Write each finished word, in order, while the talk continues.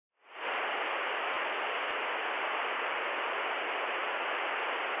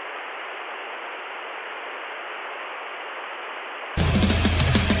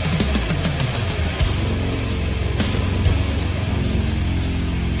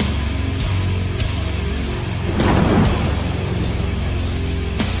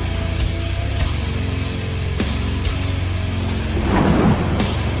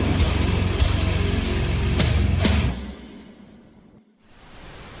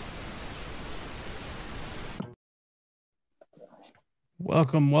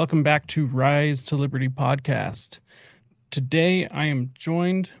Welcome back to Rise to Liberty podcast. Today I am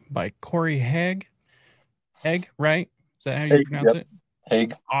joined by Cory Haig. Egg, right? Is that how you Haig, pronounce yep. it? Haig.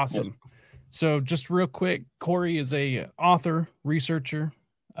 Yes. Awesome. So just real quick, Cory is a author, researcher,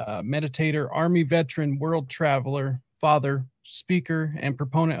 meditator, army veteran, world traveler, father, speaker, and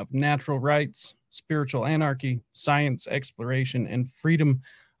proponent of natural rights, spiritual anarchy, science exploration, and freedom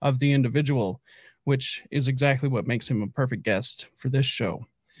of the individual, which is exactly what makes him a perfect guest for this show.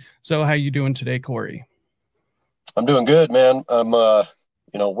 So how you doing today, Cory? I'm doing good, man. I'm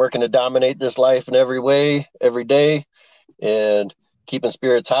working to dominate this life in every way, every day, and keeping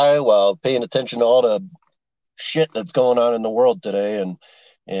spirits high while paying attention to all the shit that's going on in the world today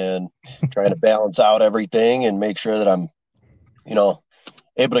and trying to balance out everything and make sure that I'm, you know,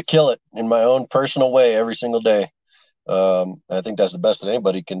 able to kill it in my own personal way every single day. I think that's the best that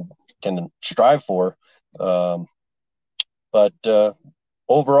anybody can strive for. Um, but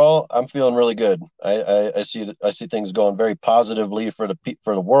overall, I'm feeling really good. I see things going very positively for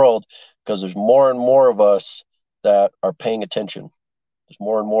the world because there's more and more of us that are paying attention. There's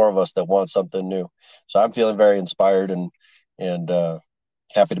more and more of us that want something new. So I'm feeling very inspired and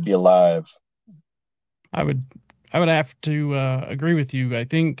happy to be alive. I would I would have to agree with you. I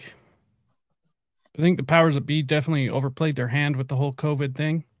think the powers that be definitely overplayed their hand with the whole COVID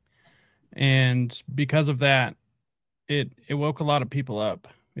thing, and because of that, it woke a lot of people up.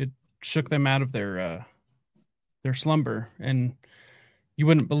 It shook them out of their slumber, and you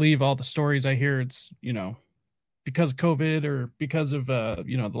wouldn't believe all the stories I hear. It's because of COVID or because of the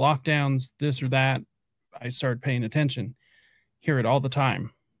lockdowns, this or that. I started paying attention, hear it all the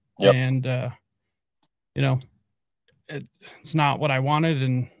time, Yep. and you know it's not what I wanted,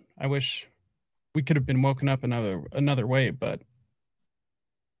 and I wish we could have been woken up another way. But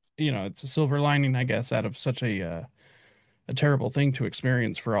it's a silver lining, I guess, out of such a terrible thing to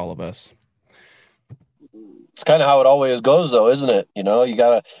experience for all of us. It's kind of how it always goes, though, isn't it? You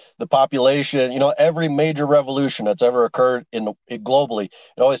got the population. Every major revolution that's ever occurred globally,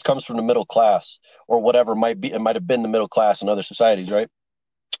 it always comes from the middle class or whatever might be. It might have been the middle class in other societies, right?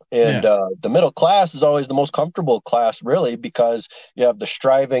 And Yeah, the middle class is always the most comfortable class, really, because you have the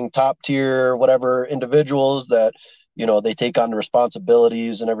striving top tier, whatever individuals that they take on the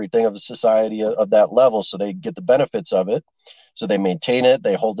responsibilities and everything of the society of that level, so they get the benefits of it. So they maintain it,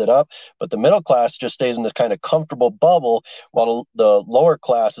 they hold it up. But the middle class just stays in this kind of comfortable bubble, while the lower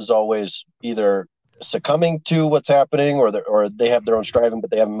class is always either succumbing to what's happening, or they have their own striving,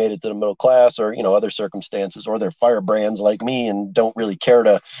 but they haven't made it to the middle class, or other circumstances, or they're firebrands like me and don't really care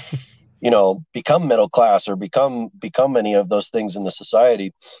to become middle class or become any of those things in the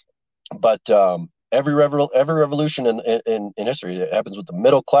society. But every revolution in history, it happens with the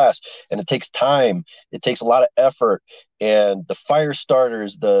middle class, and it takes time. It takes a lot of effort, and the fire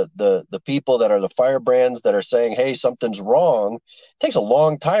starters, the people that are the firebrands that are saying, hey, something's wrong, it takes a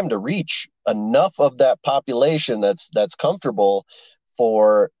long time to reach enough of that population that's comfortable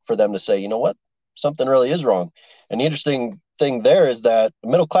for them to say, you know what, something really is wrong. And the interesting thing there is that the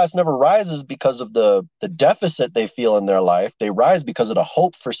middle class never rises because of the deficit they feel in their life. They rise because of the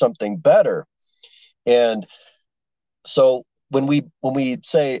hope for something better. And so when we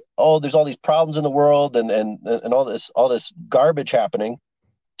say, oh, there's all these problems in the world and all this garbage happening,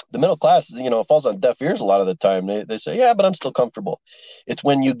 the middle class, falls on deaf ears a lot of the time. They say, yeah, but I'm still comfortable. It's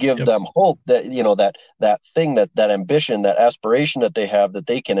when you give yep. them hope that, that thing, that ambition, that aspiration that they have, that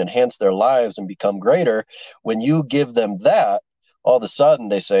they can enhance their lives and become greater. When you give them that, all of a sudden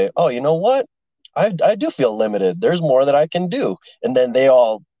they say, oh, you know what? I do feel limited. There's more that I can do. And then they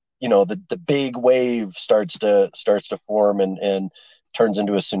all, the big wave starts to form and turns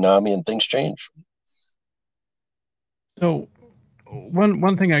into a tsunami, and things change. So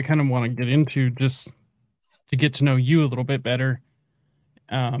one thing I kind of want to get into, just to get to know you a little bit better,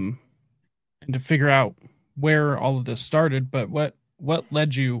 um, and to figure out where all of this started. But what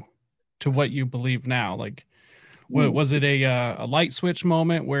led you to what you believe now? Like, was it a light switch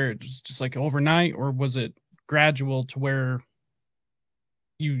moment where it was just like overnight, or was it gradual to where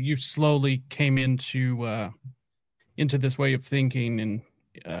you slowly came into this way of thinking and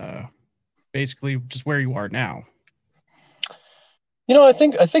uh, basically just where you are now? I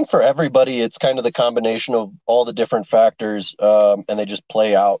think for everybody, it's kind of the combination of all the different factors, and they just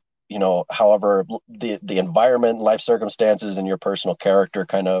play out. However, the environment, life circumstances, and your personal character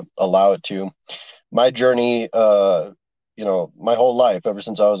kind of allow it to. My journey, my whole life, ever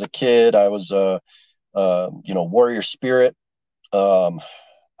since I was a kid, I was warrior spirit.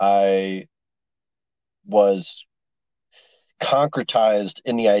 I was concretized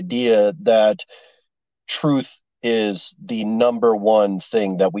in the idea that truth is the number one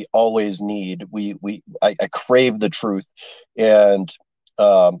thing that we always need. I crave the truth. And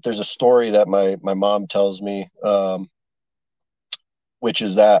there's a story that my mom tells me, which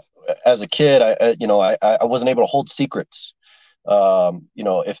is that as a kid, I wasn't able to hold secrets.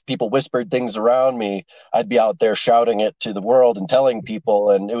 If people whispered things around me, I'd be out there shouting it to the world and telling people,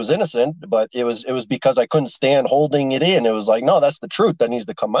 and it was innocent, but it was because I couldn't stand holding it in. It was like, no, that's the truth that needs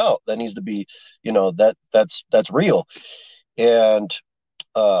to come out. That needs to be, that's real. And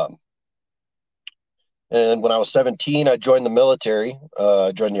um, and when I was 17, I joined the military.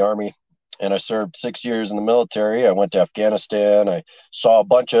 I joined the Army, and I served 6 years in the military. I went to Afghanistan. I saw a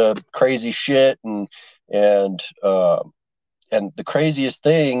bunch of crazy shit, and the craziest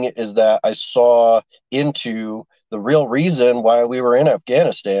thing is that I saw into the real reason why we were in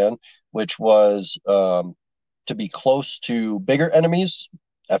Afghanistan, which was to be close to bigger enemies.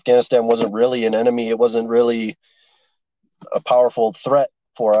 Afghanistan wasn't really an enemy. It wasn't really a powerful threat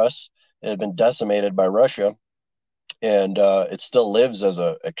for us. It had been decimated by Russia, and it still lives as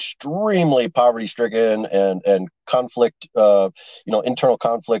a extremely poverty-stricken and conflict, internal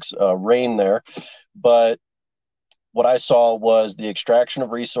conflicts reign there. But what I saw was the extraction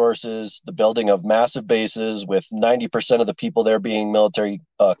of resources, the building of massive bases with 90% of the people there being military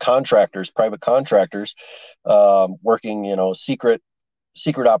contractors, private contractors, working, secret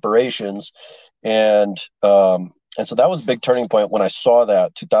operations. And so that was a big turning point when I saw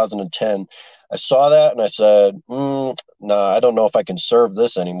that, 2010. I saw that and I said, nah, I don't know if I can serve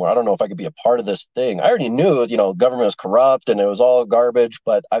this anymore. I don't know if I could be a part of this thing. I already knew, government was corrupt and it was all garbage,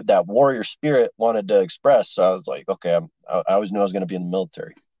 but that warrior spirit wanted to express. So I was like, okay, I always knew I was going to be in the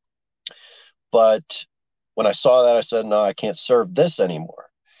military. But when I saw that, I said, no, I can't serve this anymore.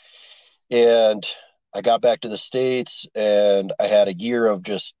 And I got back to the States and I had a year of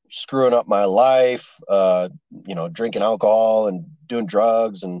just screwing up my life, drinking alcohol and doing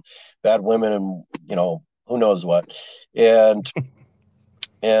drugs and bad women and, who knows what. And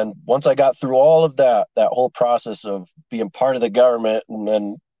once I got through all of that whole process of being part of the government and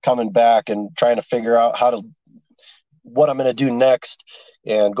then coming back and trying to figure out what I'm going to do next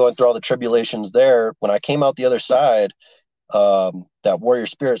and going through all the tribulations there, when I came out the other side, that warrior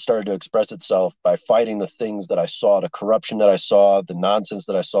spirit started to express itself by fighting the things that I saw, the corruption that I saw, the nonsense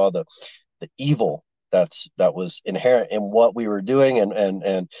that I saw, the evil that was inherent in what we were doing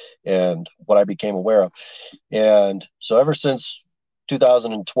and what I became aware of. And so ever since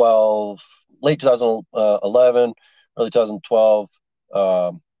 2012, late 2011, early 2012,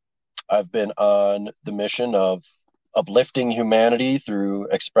 I've been on the mission of uplifting humanity through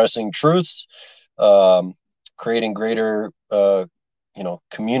expressing truths, creating greater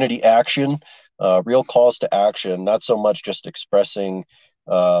community action, real calls to action, not so much just expressing,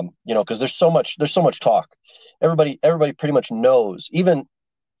 because there's so much talk. Everybody pretty much knows, even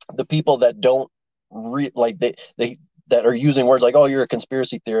the people that don't they that are using words like, oh, you're a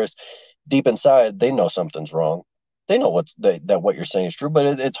conspiracy theorist, deep inside they know something's wrong. They know that what you're saying is true,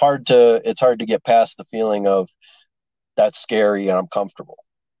 but it's hard to get past the feeling of that's scary and uncomfortable.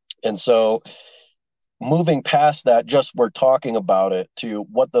 And so moving past that, just we're talking about it, to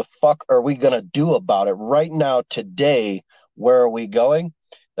what the fuck are we going to do about it right now, today? Where are we going?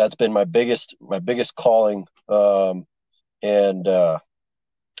 That's been my biggest calling. And so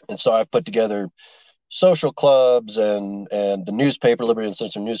I've put together social clubs and the newspaper, Liberty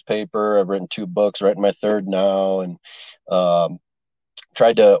Uncensored Newspaper. I've written 2 books, writing my 3rd now, and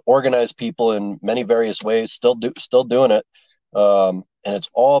tried to organize people in many various ways, still doing it. And it's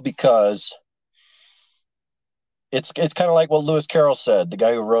all because it's kind of like what Lewis Carroll said, the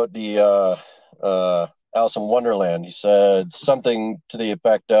guy who wrote the Alice in Wonderland. He said something to the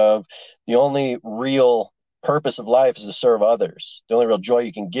effect of, the only real purpose of life is to serve others. The only real joy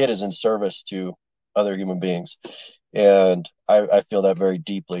you can get is in service to other human beings. And I feel that very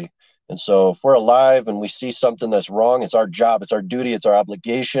deeply. And so if we're alive and we see something that's wrong, it's our job, it's our duty, it's our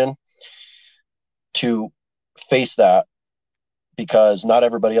obligation to face that, because not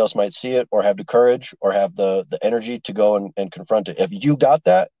everybody else might see it or have the courage or have the energy to go and confront it. If you got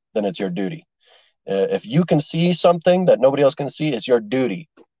that, then it's your duty. If you can see something that nobody else can see, it's your duty.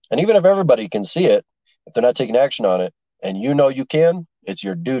 And even if everybody can see it, if they're not taking action on it, and you can, it's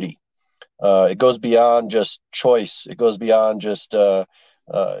your duty. It goes beyond just choice. It goes beyond just, the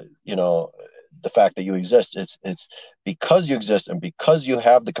fact that you exist. It's because you exist and because you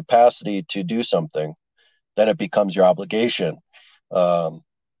have the capacity to do something, then it becomes your obligation.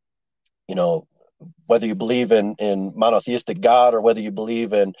 Whether you believe in monotheistic God or whether you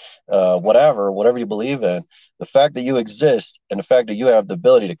believe in whatever you believe in, the fact that you exist and the fact that you have the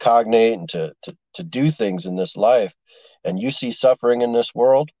ability to cognate and to to do things in this life, and you see suffering in this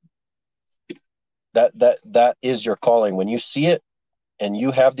world, that is your calling. When you see it and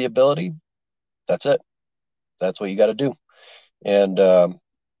you have the ability, that's it. That's what you got to do. And I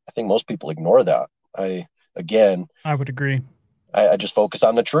think most people ignore that. I would agree. I just focus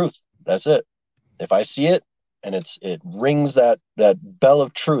on the truth. That's it. If I see it and it rings that bell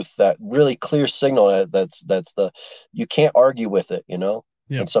of truth, that really clear signal, that's the, you can't argue with it, Yep.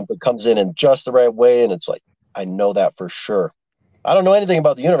 When something comes in just the right way, and it's like, I know that for sure. I don't know anything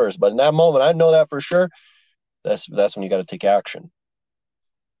about the universe, but in that moment, I know that for sure. That's when you got to take action.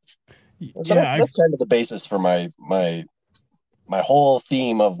 So that's kind of the basis for my whole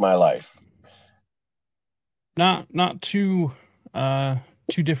theme of my life. Not too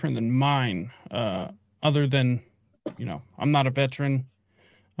different than mine. Other than, I'm not a veteran.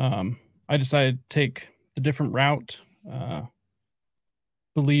 I decided to take the different route.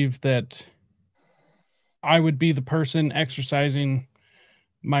 Believe that I would be the person exercising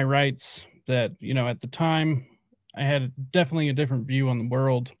my rights. That, at the time I had definitely a different view on the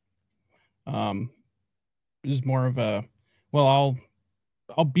world. It was more of a, well,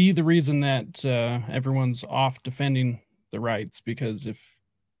 I'll be the reason that everyone's off defending the rights, because if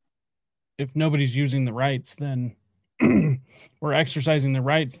nobody's using the rights, then or exercising the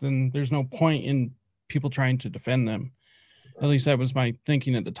rights, then there's no point in people trying to defend them. At least that was my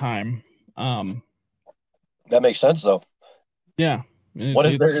thinking at the time. That makes sense, though. Yeah. What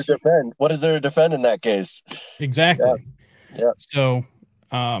is there to defend? What is there to defend in that case? Exactly. Yeah. So,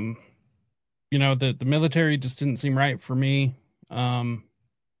 the military just didn't seem right for me. And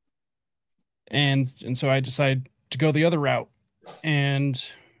so I decided to go the other route. And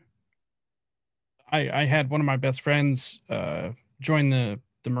I had one of my best friends join the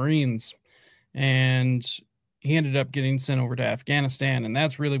Marines, and he ended up getting sent over to Afghanistan. And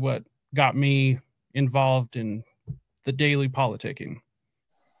that's really what got me involved in the daily politicking.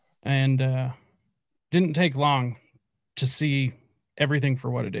 And didn't take long to see everything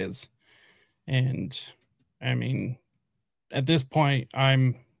for what it is. And I mean, at this point,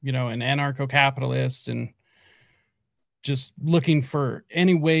 I'm, an anarcho-capitalist and just looking for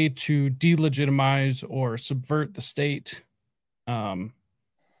any way to delegitimize or subvert the state,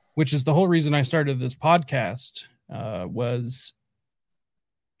 which is the whole reason I started this podcast. Was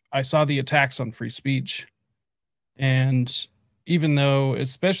I saw the attacks on free speech, and even though,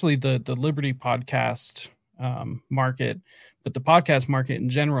 especially the Liberty podcast market, but the podcast market in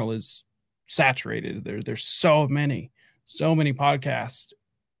general is saturated. There's so many podcasts,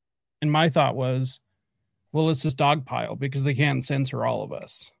 and my thought was, well, let's just dogpile, because they can't censor all of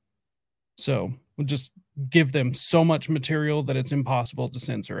us. So we'll just give them so much material that it's impossible to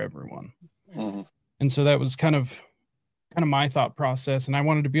censor everyone. Mm-hmm. And so that was kind of my thought process. And I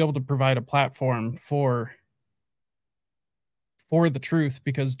wanted to be able to provide a platform for the truth,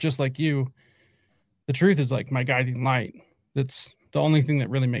 because just like you, the truth is like my guiding light. That's the only thing that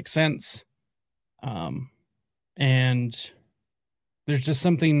really makes sense. And there's just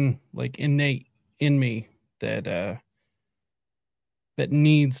something like innate in me that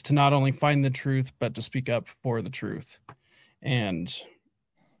needs to not only find the truth, but to speak up for the truth. And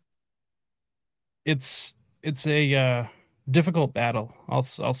it's a difficult battle. I'll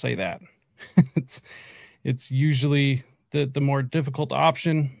say that. it's usually the more difficult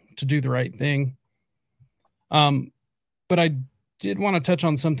option to do the right thing. But I did want to touch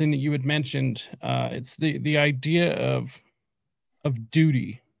on something that you had mentioned. It's the idea of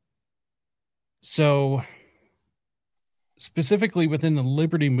duty. So specifically within the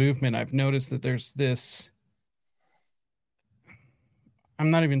liberty movement, I've noticed that there's this,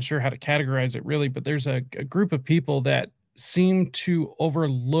 I'm not even sure how to categorize it really, but there's a group of people that seem to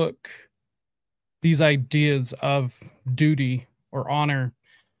overlook these ideas of duty or honor.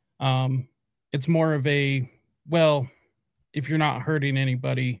 It's more of a, well, if you're not hurting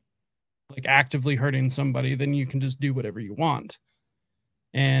anybody, like actively hurting somebody, then you can just do whatever you want.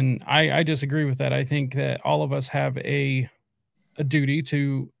 And I disagree with that. I think that all of us have a duty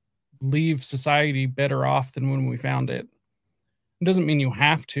to leave society better off than when we found it. It doesn't mean you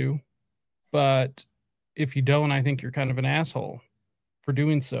have to, but if you don't, I think you're kind of an asshole for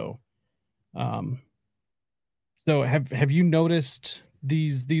doing so. So have you noticed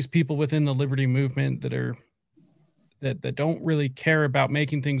these people within the liberty movement that don't really care about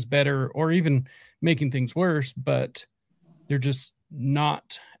making things better or even making things worse, but they're just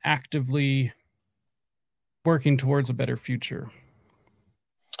not actively working towards a better future?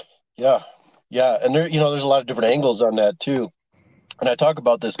 Yeah. And there's a lot of different angles on that too. and I talk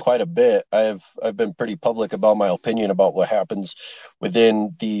about this quite a bit. I've been pretty public about my opinion about what happens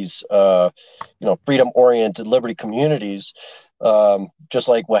within these freedom oriented liberty communities, just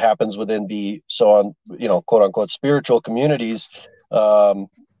like what happens within the quote unquote spiritual communities, um,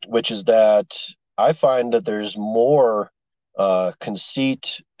 which is that I find that there's more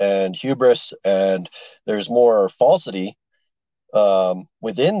conceit and hubris, and there's more falsity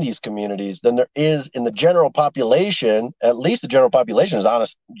within these communities than there is in the general population. At least the general population is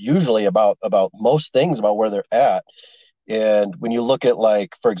honest usually about most things about where they're at. And when you look at,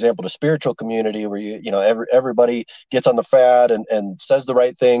 like, for example, the spiritual community, where everybody gets on the fad and says the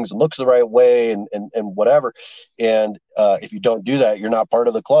right things and looks the right way and whatever, and if you don't do that, you're not part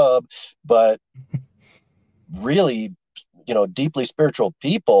of the club. But really, deeply spiritual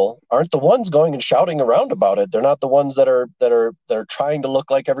people aren't the ones going and shouting around about it. They're not the ones that are trying to look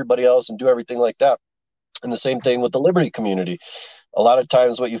like everybody else and do everything like that. And the same thing with the liberty community. A lot of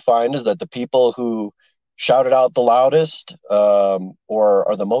times what you find is that the people who shout it out the loudest, or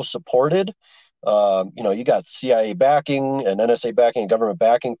are the most supported, you got CIA backing and NSA backing and government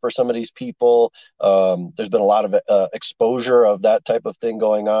backing for some of these people. There's been a lot of exposure of that type of thing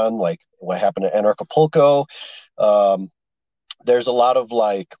going on, like what happened at Anarchy. There's a lot of,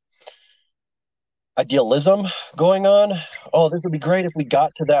 like, idealism going on. Oh, this would be great if we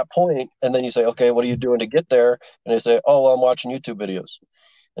got to that point. And then you say, okay, what are you doing to get there? And they say, oh, well, I'm watching YouTube videos.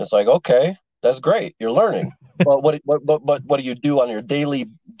 And it's like, okay, that's great. You're learning. But what do you do on your daily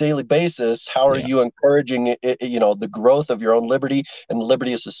basis? How are you encouraging the growth of your own liberty and the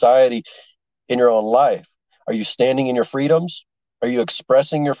liberty of society in your own life? Are you standing in your freedoms? Are you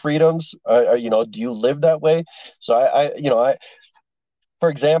expressing your freedoms? Do you live that way? So for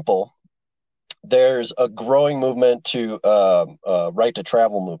example, there's a growing movement to right to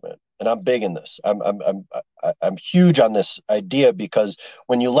travel movement, and I'm big in this. I'm huge on this idea, because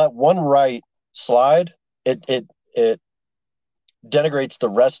when you let one right slide, it denigrates the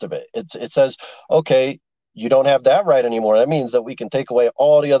rest of it. It says, okay, you don't have that right anymore. That means that we can take away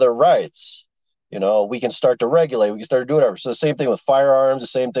all the other rights. We can start to regulate. We can start to do whatever. So the same thing with firearms. The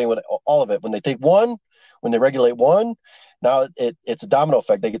same thing with all of it. When they take one, when they regulate one, now it's a domino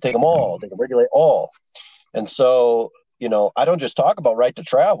effect. They can take them all. They can regulate all. And so, I don't just talk about right to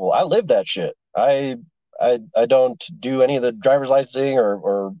travel. I live that shit. I don't do any of the driver's licensing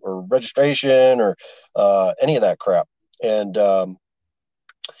or registration or any of that crap. And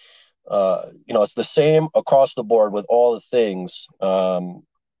it's the same across the board with all the things.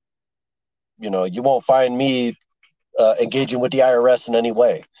 You won't find me engaging with the IRS in any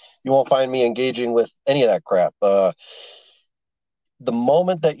way. You won't find me engaging with any of that crap. The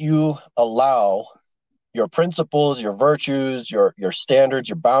moment that you allow your principles, your virtues, your standards,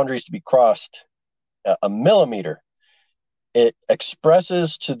 your boundaries to be crossed a millimeter, it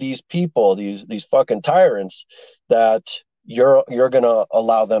expresses to these people, these fucking tyrants, that you're gonna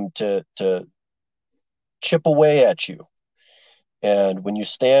allow them to chip away at you. And when you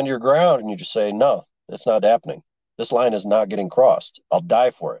stand your ground and you just say, no, that's not happening. This line is not getting crossed. I'll die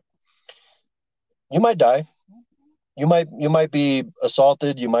for it. You might die. You might be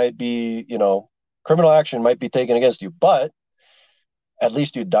assaulted. You might be, criminal action might be taken against you, but at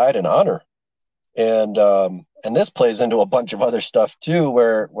least you died in honor. And this plays into a bunch of other stuff too,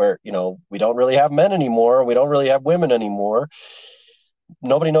 where we don't really have men anymore. We don't really have women anymore.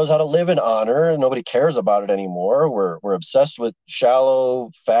 Nobody knows how to live in honor. Nobody cares about it anymore. We're obsessed with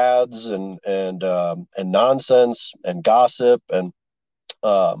shallow fads and nonsense and gossip, and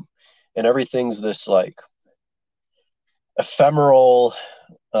everything's this, like, ephemeral,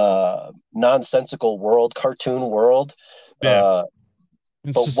 nonsensical world, cartoon world. It's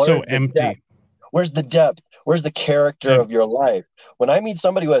just so empty. Where's the depth? Where's the character of your life? When I meet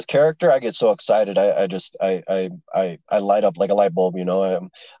somebody who has character, I get so excited. I light up like a light bulb.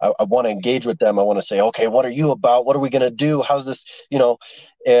 I want to engage with them. I want to say, okay, what are you about? What are we gonna do? How's this?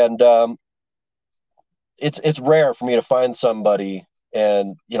 And it's rare for me to find somebody,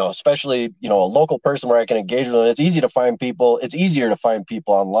 and especially a local person where I can engage with them. It's easy to find people. It's easier to find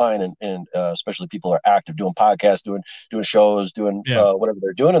people online, and especially people who are active, doing podcasts, doing shows, doing whatever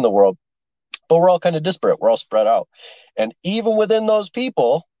they're doing in the world. But we're all kind of disparate. We're all spread out. And even within those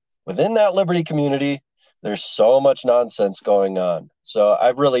people, within that liberty community, there's so much nonsense going on. So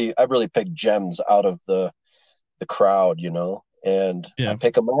I really pick gems out of the crowd, and I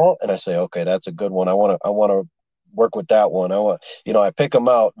pick them out and I say, okay, that's a good one. I want to work with that one. I pick them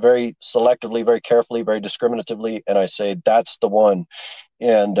out very selectively, very carefully, very discriminatively. And I say, that's the one.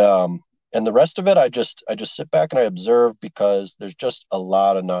 And the rest of it, I just sit back and I observe, because there's just a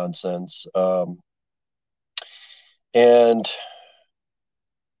lot of nonsense. And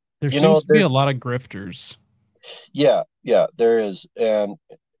There You know, seems to be there's a lot of grifters. yeah, there is. And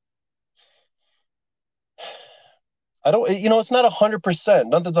I don't, it's not 100%.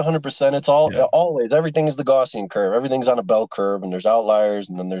 Nothing's 100%. It's all Yeah. always everything is the Gaussian curve. Everything's on a bell curve, and there's outliers,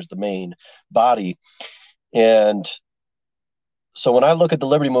 and then there's the main body. And so when I look at the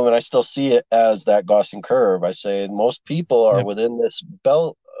liberty movement, I still see it as that Gaussian curve. I say most people are Yep. within this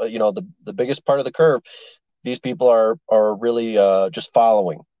bell, the biggest part of the curve. These people are really just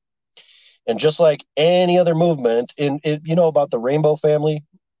following. And just like any other movement, about the rainbow family.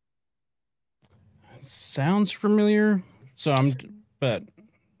 Sounds familiar. But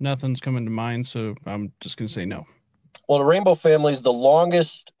nothing's coming to mind, so I'm just gonna say no. Well, the rainbow family is the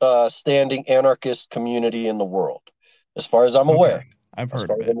longest standing anarchist community in the world, as far as I'm aware. Okay. I've As heard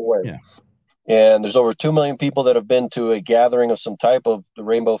far of as it. I'm aware. Yeah. And there's over 2 million people that have been to a gathering of some type of the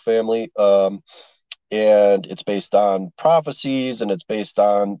rainbow family. And it's based on prophecies, and it's based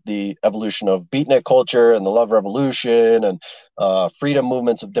on the evolution of beatnik culture and the love revolution and freedom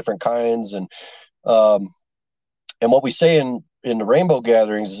movements of different kinds. Um, and what we say in the rainbow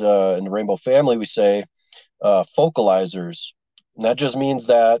gatherings, in the rainbow family, we say focalizers. And that just means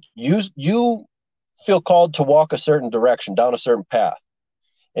that you feel called to walk a certain direction, down a certain path,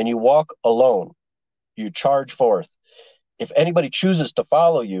 and you walk alone. You charge forth. If anybody chooses to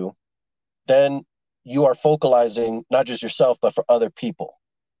follow you, then you are focalizing not just yourself, but for other people.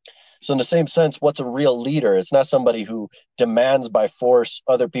 So, in the same sense, what's a real leader? It's not somebody who demands by force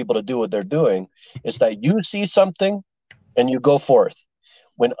other people to do what they're doing. It's that you see something and you go forth.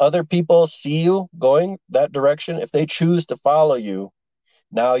 When other people see you going that direction, if they choose to follow you,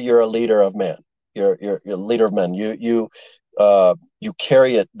 now you're a leader of man. You're a leader of men. You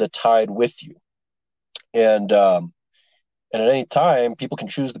carry the tide with you, and at any time people can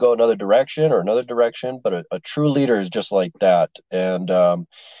choose to go another direction or another direction. But a true leader is just like that, and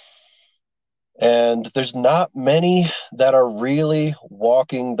there's not many that are really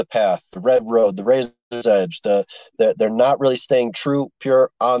walking the path, the red road, the razor's edge. They're not really staying true, pure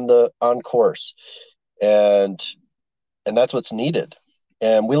on course, and that's what's needed.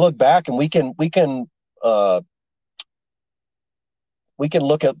 And we look back and uh, we can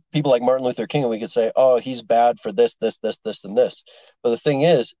look at people like Martin Luther King and we can say, oh, he's bad for this, this, this, this, and this. But the thing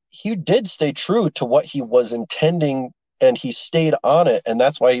is, he did stay true to what he was intending, and he stayed on it. And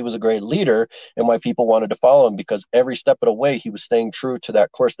that's why he was a great leader and why people wanted to follow him, because every step of the way he was staying true to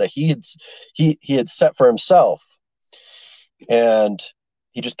that course that he had set for himself. And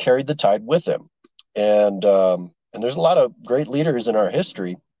he just carried the tide with him. And there's a lot of great leaders in our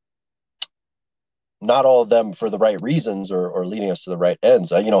history, not all of them for the right reasons or leading us to the right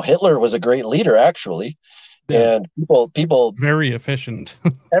ends. Hitler was a great leader, actually. Yeah. And people Very efficient.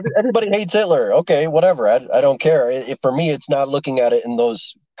 everybody hates Hitler. Okay, whatever. I don't care. For me, it's not looking at it in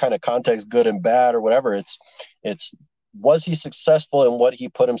those kind of contexts, good and bad or whatever. It's was he successful in what he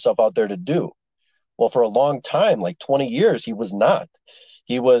put himself out there to do? Well, for a long time, like 20 years, he was not.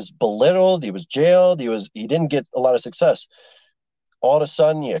 He was belittled. He was jailed. He didn't get a lot of success. All of a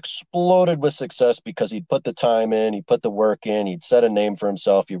sudden, he exploded with success because he'd put the time in, he put the work in, he'd set a name for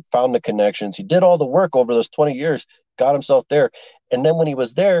himself, he found the connections, he did all the work over those 20 years, got himself there. And then when he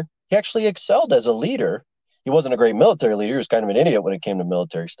was there, he actually excelled as a leader. He wasn't a great military leader. He was kind of an idiot when it came to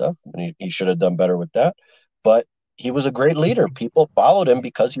military stuff, and he should have done better with that. But he was a great leader. People followed him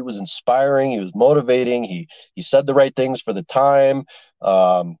because he was inspiring, he was motivating, he said the right things for the time,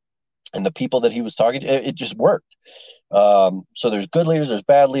 and the people that he was talking to, it just worked. So there's good leaders, there's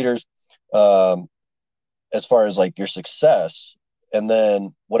bad leaders, as far as like your success, and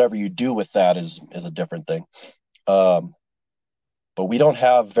then whatever you do with that is a different thing. But we don't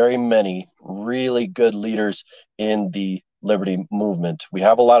have very many really good leaders in the liberty movement. We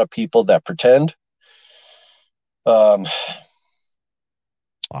have a lot of people that pretend. And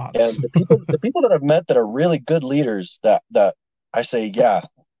Lots. the people that I've met that are really good leaders that I say, yeah,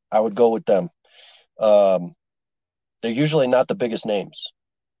 I would go with them. They're usually not the biggest names.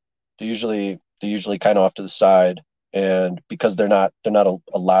 They're usually kind of off to the side, and because they're not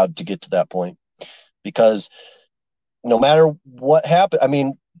allowed to get to that point, because no matter what happens, I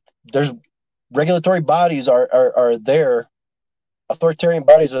mean, there's regulatory bodies are there, authoritarian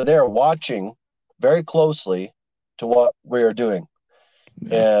bodies are there watching very closely to what we are doing,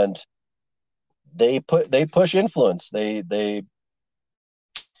 Yeah. and they push influence. They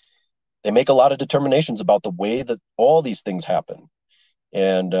make a lot of determinations about the way that all these things happen,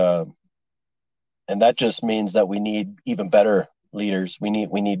 and that just means that we need even better leaders. We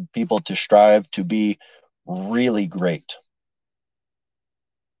need people to strive to be really great.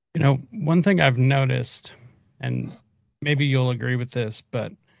 One thing I've noticed, and maybe you'll agree with this,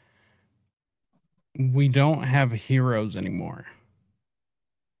 but we don't have heroes anymore.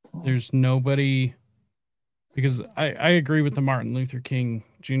 There's nobody, because I agree with the Martin Luther King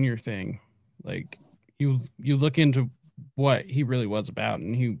Jr. thing. Like you look into what he really was about,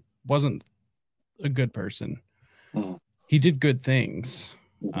 and he wasn't a good person. Mhm. He did good things,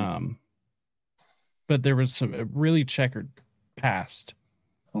 Mhm. um, but there was some a really checkered past.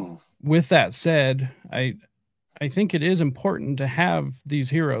 Mhm. With that said, I think it is important to have these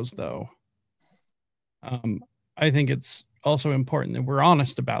heroes, though. Um, I think it's also important that we're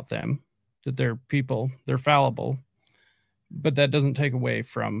honest about them, that they're people, they're fallible, but that doesn't take away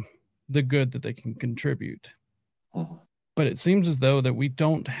from the good that they can contribute. Mhm. But it seems as though that we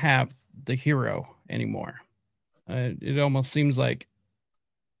don't have the hero anymore. It almost seems like,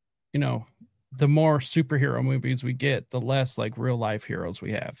 you know, the more superhero movies we get, the less like real life heroes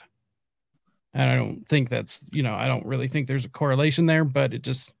we have. And I don't think that's, I don't really think there's a correlation there, but it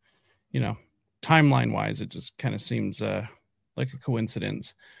just, you know, timeline wise, it just kind of seems like a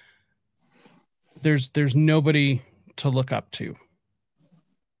coincidence. There's nobody to look up to.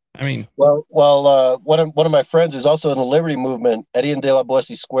 I mean, One of my friends who's also in the Liberty Movement, Etienne de la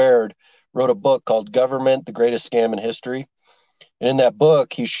Boissy Squared, wrote a book called "Government: The Greatest Scam in History." And in that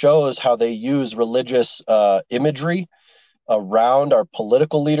book, he shows how they use religious imagery around our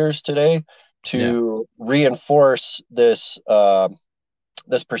political leaders today yeah, to reinforce this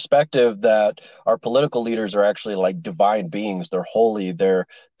perspective that our political leaders are actually like divine beings. They're holy. They're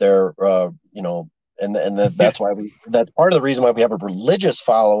yeah, that's part of the reason why we have a religious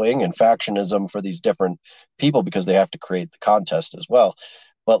following and factionism for these different people, because they have to create the contest as well.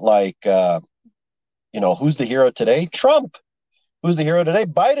 But who's the hero today? Trump. Who's the hero today?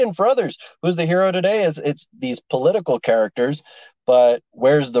 Biden for others. Who's the hero today? It's these political characters, but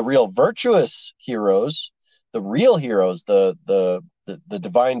where's the real virtuous heroes? The real heroes, the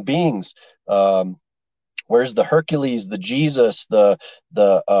divine beings. Where's the Hercules, the Jesus, the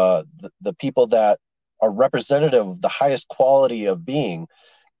people that are representative of the highest quality of being?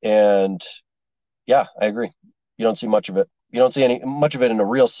 And yeah, I agree. You don't see much of it. You don't see any much of it in a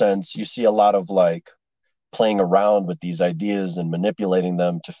real sense. You see a lot of like playing around with these ideas and manipulating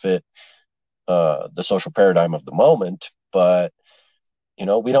them to fit the social paradigm of the moment. But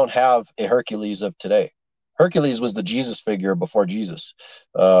we don't have a Hercules of today. Hercules was the Jesus figure before Jesus,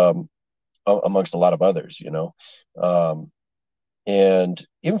 um, amongst a lot of others. And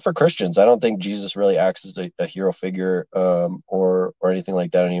even for Christians, I don't think Jesus really acts as a hero figure, or anything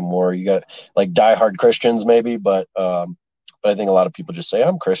like that anymore. You got like diehard Christians maybe, but I think a lot of people just say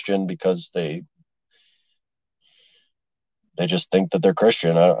I'm Christian because they just think that they're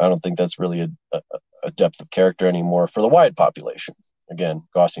Christian. I don't think that's really a depth of character anymore for the wide population. Again,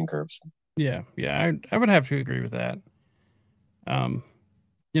 Gaussian curves. yeah. I would have to agree with that. Um,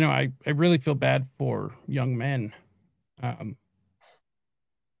 I really feel bad for young men, um,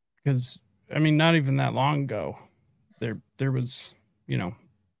 because I mean, not even that long ago, there was, you know,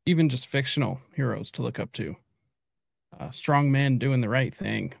 even just fictional heroes to look up to, strong men doing the right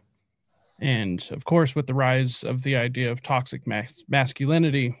thing. And of course, with the rise of the idea of toxic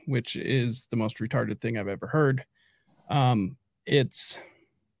masculinity, which is the most retarded thing I've ever heard, um, it's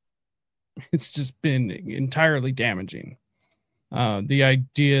it's just been entirely damaging. The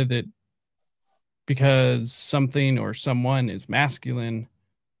idea that because something or someone is masculine,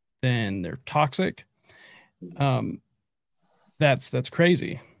 then they're toxic. Um, that's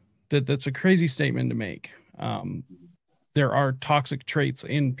crazy. That's a crazy statement to make. There are toxic traits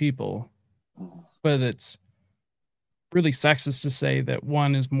in people, but it's really sexist to say that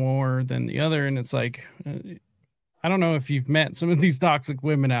one is more than the other. And it's like, I don't know if you've met some of these toxic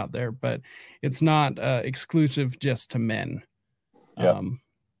women out there, but it's not exclusive just to men. Yeah. Um,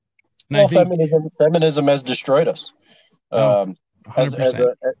 and I Well, think, feminism has destroyed us. oh, Um, as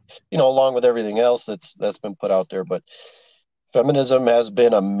 100%. along with everything else that's been put out there, but feminism has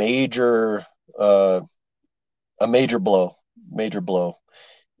been uh, a major blow,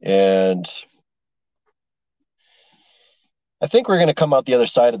 and I think we're going to come out the other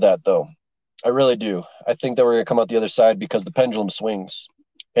side of that, though. I really do. I think that we're going to come out the other side because the pendulum swings.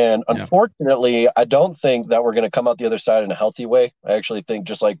 And Yeah. unfortunately, I don't think that we're going to come out the other side in a healthy way. I actually think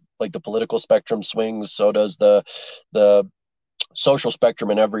just like the political spectrum swings, so does the social spectrum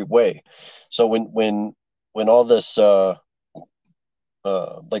in every way. So when all this like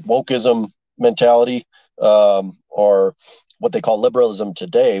wokeism mentality, or what they call liberalism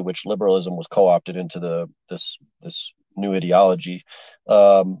today, which liberalism was co-opted into this new ideology.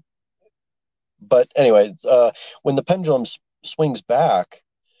 Um, but anyway, when the pendulum swings back,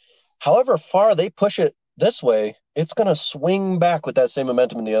 however far they push it this way, it's going to swing back with that same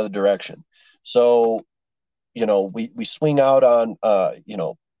momentum in the other direction. So, we swing out on,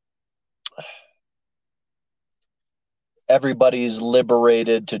 everybody's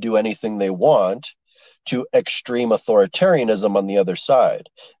liberated to do anything they want, to extreme authoritarianism on the other side.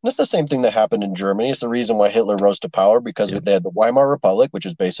 And it's the same thing that happened in Germany. It's the reason why Hitler rose to power, because they had the Weimar Republic, which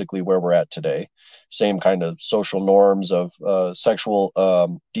is basically where we're at today. Same kind of social norms of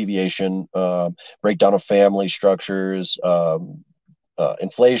sexual deviation, breakdown of family structures,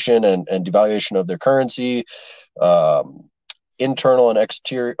 inflation and devaluation of their currency, internal and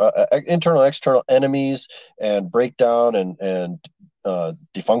external enemies, and breakdown and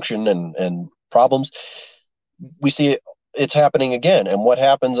dysfunction and problems. We see it's happening again. And what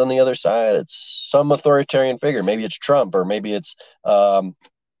happens on the other side? It's some authoritarian figure. Maybe it's Trump, or maybe it's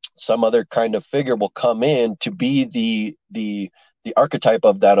some other kind of figure will come in to be the archetype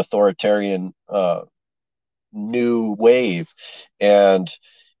of that authoritarian new wave. And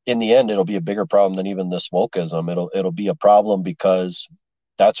in the end, it'll be a bigger problem than even this wokeism. It'll be a problem, because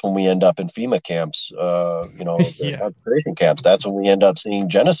that's when we end up in FEMA camps, concentration camps. That's when we end up seeing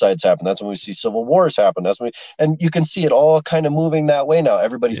genocides happen. That's when we see civil wars happen. And you can see it all kind of moving that way now.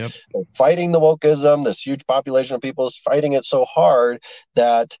 Everybody's fighting the wokeism. This huge population of people is fighting it so hard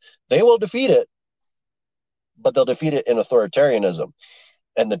that they will defeat it, but they'll defeat it in authoritarianism.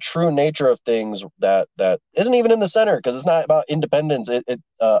 And the true nature of things that isn't even in the center, because it's not about independence.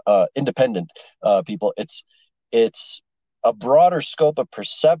 Independent people. It's a broader scope of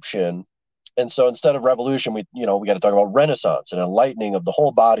perception. And so instead of revolution, we got to talk about renaissance and enlightening of the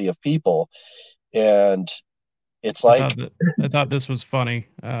whole body of people. And it's like, I thought this was funny.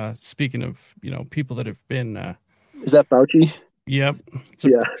 Speaking of people that have been is that Fauci? Yep, it's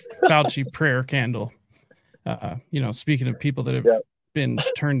a Fauci prayer candle. Speaking of people that have been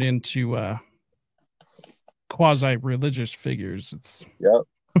turned into quasi-religious figures. It's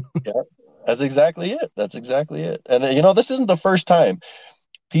That's exactly it. And this isn't the first time.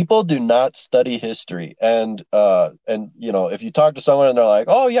 People do not study history. And if you talk to someone and they're like,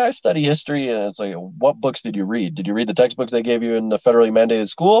 oh yeah, I study history, and it's like, what books did you read? Did you read the textbooks they gave you in the federally mandated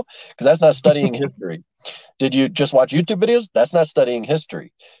school? Because that's not studying history. Did you just watch YouTube videos? That's not studying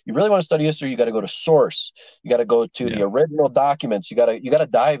history. You really want to study history, you got to go to source. You got to go to the original documents. You got to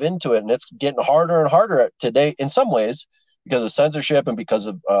dive into it. And it's getting harder and harder today in some ways, because of censorship and because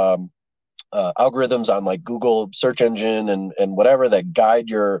of algorithms on like Google search engine and whatever that guide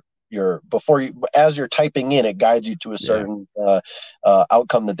your as you're typing in, it guides you to a certain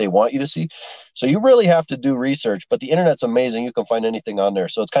outcome that they want you to see. So you really have to do research, but the internet's amazing. You can find anything on there.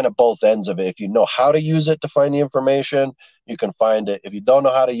 So it's kind of both ends of it. If you know how to use it to find the information, you can find it. If you don't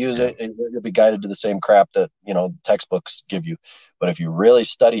know how to use it, you'll be guided to the same crap that, textbooks give you. But if you really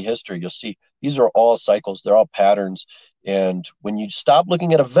study history, you'll see these are all cycles. They're all patterns. And when you stop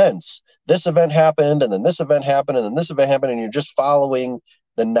looking at events, this event happened, and then this event happened, and then this event happened, and you're just following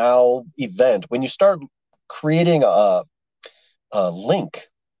the now event, when you start creating a link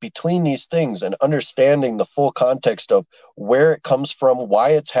between these things and understanding the full context of where it comes from, why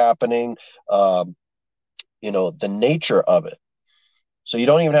it's happening, the nature of it. So you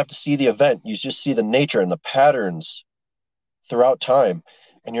don't even have to see the event. You just see the nature and the patterns throughout time.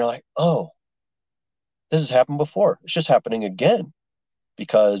 And you're like, oh, this has happened before. It's just happening again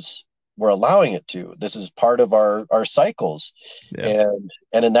because we're allowing it to. This is part of our cycles. And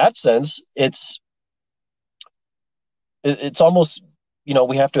in that sense, it's almost,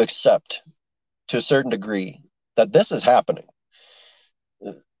 we have to accept to a certain degree that this is happening.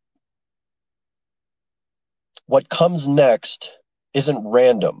 What comes next isn't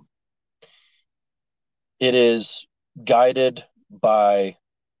random. It is guided by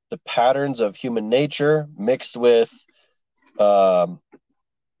the patterns of human nature mixed with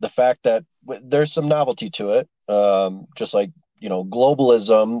the fact that there's some novelty to it, just like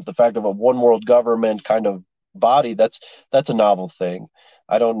globalism, the fact of a one world government kind of body. That's a novel thing.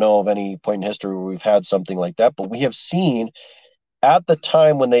 I don't know of any point in history where we've had something like that, but we have seen at the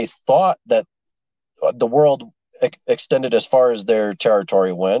time when they thought that the world extended as far as their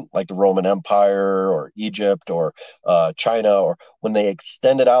territory went, like the Roman Empire or Egypt or China, or when they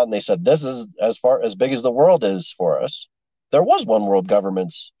extended out and they said, this is as big as the world is for us. There was one world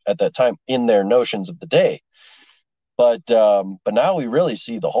governments at that time in their notions of the day. But now we really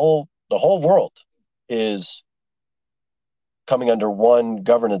see the whole world is coming under one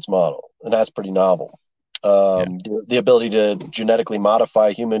governance model. And that's pretty novel. The ability to genetically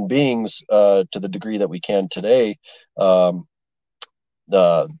modify human beings to the degree that we can today, the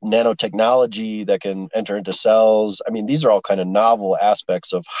nanotechnology that can enter into cells. I mean, these are all kind of novel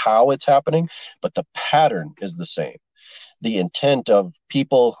aspects of how it's happening, but the pattern is the same. the intent of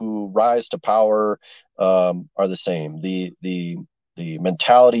people who rise to power are the same. The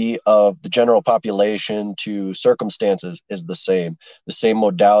mentality of the general population to circumstances is the same. The same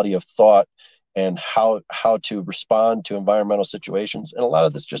modality of thought and how to respond to environmental situations. And a lot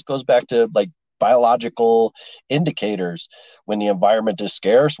of this just goes back to like biological indicators. When the environment is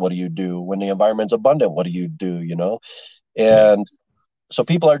scarce, what do you do? When the environment's abundant, what do you do? You know, and so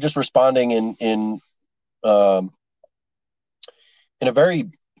people are just responding in a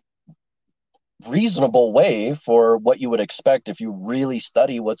very reasonable way for what you would expect if you really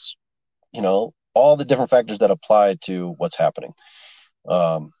study what's, you know, all the different factors that apply to what's happening.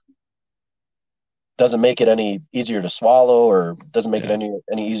 Doesn't make it any easier to swallow, or doesn't make it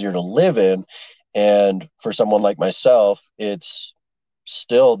any easier to live in. And for someone like myself, it's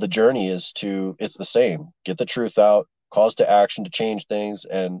still, the journey is it's the same. Get the truth out, calls to action to change things,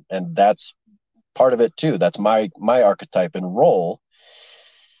 and that's part of it too. That's my archetype and role.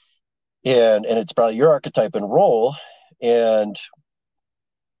 And it's probably your archetype and role, and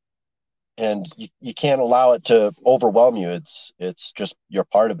you can't allow it to overwhelm you. It's just, you're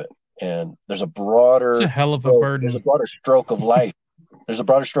part of it. And there's a broader, it's a hell of a burden. There's a broader stroke of life. There's a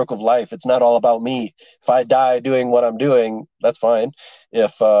broader stroke of life. It's not all about me. If I die doing what I'm doing, that's fine.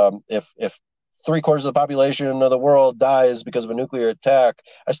 If 3/4 of the population of the world dies because of a nuclear attack,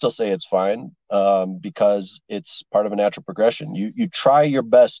 I still say it's fine, because it's part of a natural progression. You try your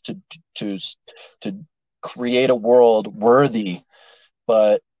best to create a world worthy,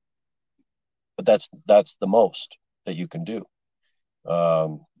 but that's the most that you can do.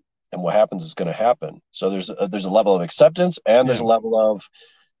 And what happens is going to happen. So there's a level of acceptance, and there's a level of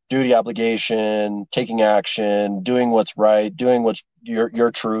duty, obligation, taking action, doing what's right, doing what's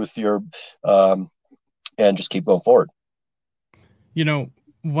your truth, and just keep going forward. You know,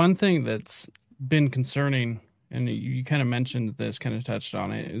 one thing that's been concerning, and you kind of mentioned this, kind of touched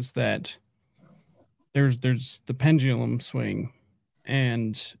on it, is that there's the pendulum swing,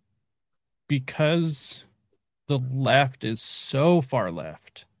 and because the left is so far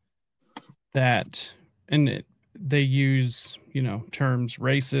left that, and they use, you know, terms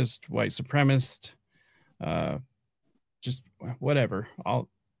racist, white supremacist, just whatever. I'll,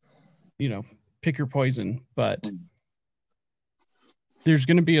 you know, pick your poison. But there's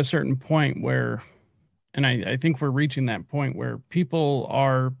going to be a certain point where, and I think we're reaching that point where people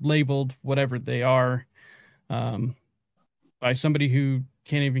are labeled whatever they are, by somebody who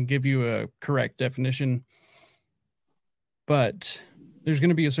can't even give you a correct definition. But there's going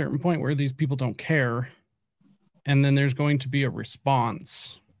to be a certain point where these people don't care. And then there's going to be a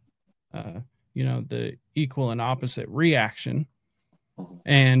response, you know, the equal and opposite reaction.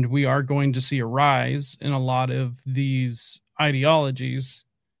 And we are going to see a rise in a lot of these ideologies,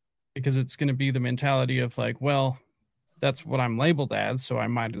 because it's going to be the mentality of like, well, that's what I'm labeled as, so I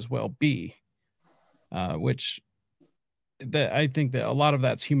might as well be, which I think that a lot of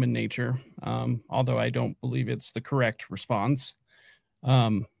that's human nature, although I don't believe it's the correct response.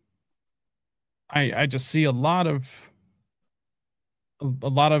 I just see a lot of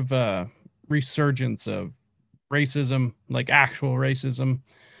resurgence of racism, like actual racism.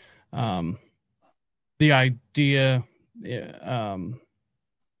 The idea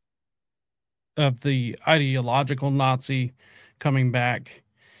of the ideological Nazi coming back,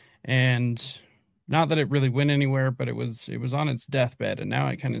 and not that it really went anywhere, but it was on its deathbed, and now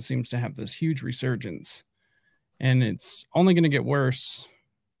it kind of seems to have this huge resurgence, and it's only going to get worse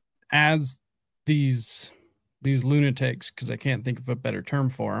as these lunatics, because I can't think of a better term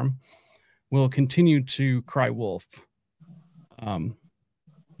for them, will continue to cry wolf.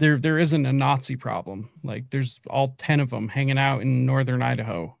 There isn't a Nazi problem. Like, there's all 10 of them hanging out in northern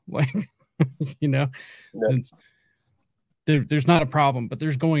Idaho. Like, you know, there's not a problem, but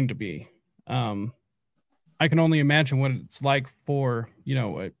there's going to be. I can only imagine what it's like for, you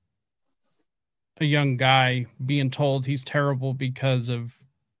know, a young guy being told he's terrible because of,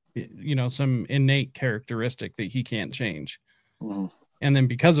 you know, some innate characteristic that he can't change. Mm-hmm. And then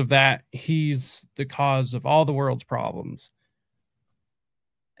because of that, he's the cause of all the world's problems.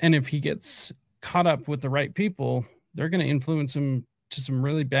 And if he gets caught up with the right people, they're going to influence him to some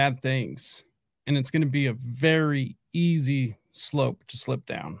really bad things. And it's going to be a very easy slope to slip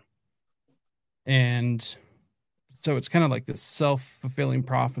down. And so it's kind of like this self-fulfilling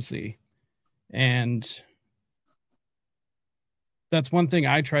prophecy. And that's one thing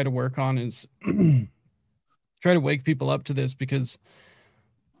I try to work on, is try to wake people up to this, because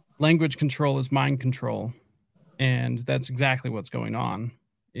language control is mind control. And that's exactly what's going on,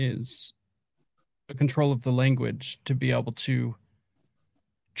 is a control of the language to be able to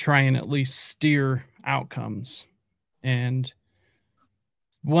try and at least steer outcomes. And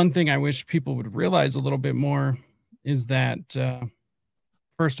one thing I wish people would realize a little bit more is that,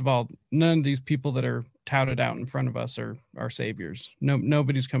 first of all, none of these people that are touted out in front of us are saviors.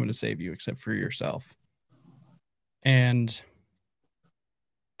 Nobody's coming to save you except for yourself. And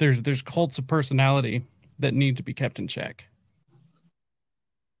there's cults of personality that need to be kept in check.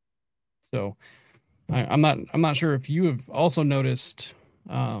 So I'm not sure if you have also noticed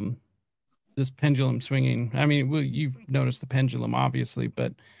this pendulum swinging. I mean, well, you've noticed the pendulum, obviously,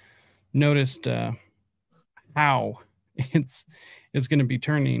 but noticed how it's going to be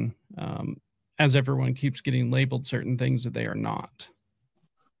turning as everyone keeps getting labeled certain things that they are not.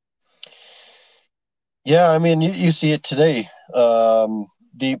 Yeah, I mean, you see it today.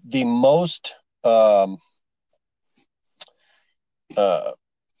 The most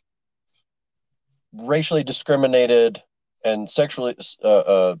racially discriminated and sexually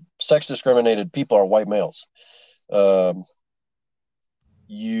sex discriminated people are white males.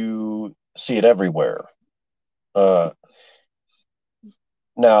 You see it everywhere.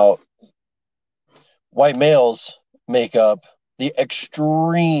 Now, white males make up the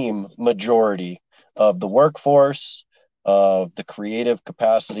extreme majority of the workforce, of the creative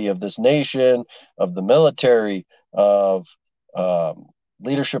capacity of this nation, of the military, of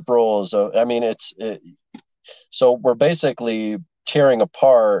leadership roles. I mean, so we're basically tearing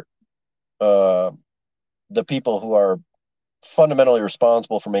apart the people who are fundamentally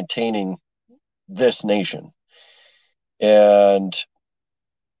responsible for maintaining this nation. And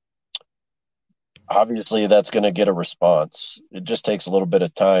obviously that's going to get a response. It just takes a little bit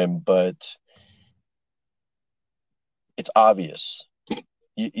of time, but it's obvious.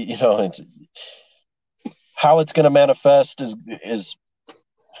 You know, it's how it's going to manifest is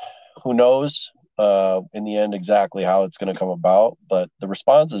who knows in the end exactly how it's going to come about, but the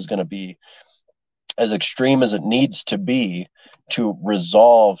response is going to be as extreme as it needs to be to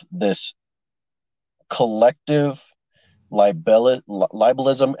resolve this collective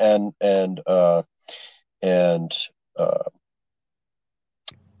libelism and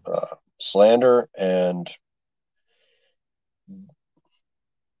slander and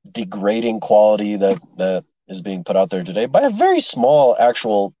degrading quality that is being put out there today by a very small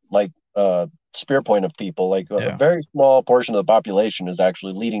actual spear point of people. Like a very small portion of the population is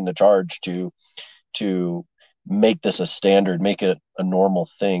actually leading the charge to make this a standard, make it a normal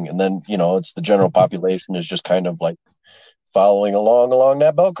thing. And then, you know, it's the general population is just kind of like following along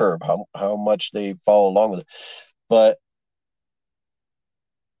that bell curve, how much they follow along with it. But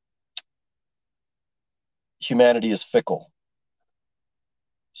humanity is fickle.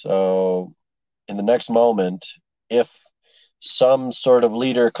 So in the next moment, if some sort of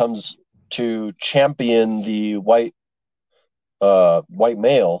leader comes to champion the white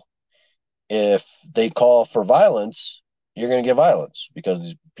male, if they call for violence, you're going to get violence because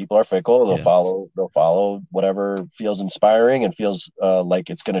these people are fickle. They'll follow whatever feels inspiring and feels like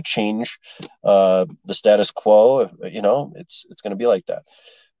it's going to change the status quo. You know, it's going to be like that.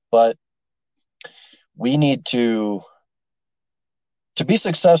 But we need to be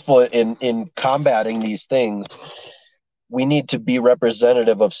successful in combating these things. We need to be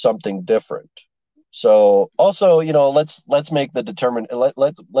representative of something different. So also, you know, let's make the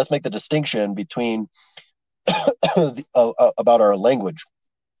let's make the distinction between about our language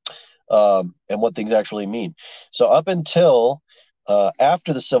and what things actually mean. So up until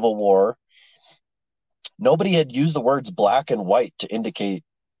after the Civil War, nobody had used the words black and white to indicate,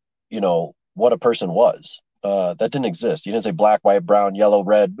 you know, what a person was. That didn't exist. You didn't say black, white, brown, yellow,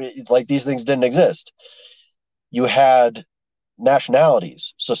 red. Like these things didn't exist. You had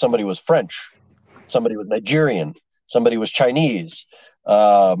nationalities. So somebody was French, somebody was Nigerian, somebody was Chinese,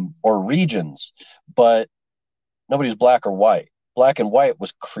 or regions, but nobody's black or white. Black and white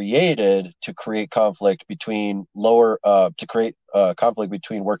was created to create conflict between conflict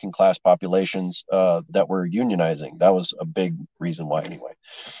between working class populations that were unionizing. That was a big reason why, anyway.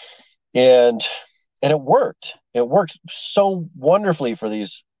 And it worked. It worked so wonderfully for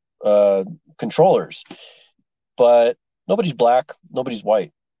these controllers. But nobody's black, nobody's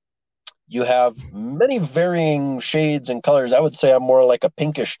white. You have many varying shades and colors. I would say I'm more like a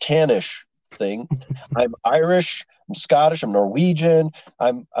pinkish tannish thing. I'm Irish, I'm Scottish, I'm Norwegian,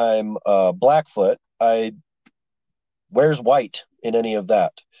 I'm Blackfoot. Where's white in any of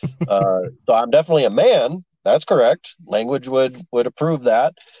that? So I'm definitely a man. That's correct. Language would approve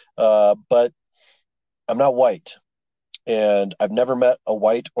that. But I'm not white. And I've never met a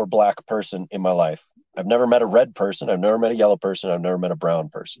white or black person in my life. I've never met a red person. I've never met a yellow person. I've never met a brown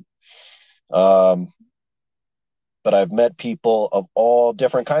person. but I've met people of all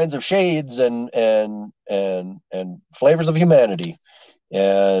different kinds of shades and flavors of humanity,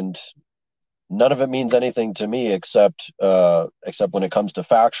 and none of it means anything to me except when it comes to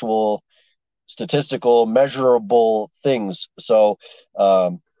factual, statistical, measurable things. So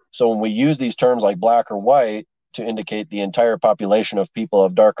when we use these terms like black or white to indicate the entire population of people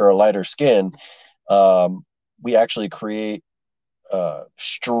of darker or lighter skin, we actually create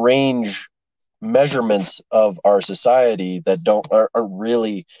strange measurements of our society that are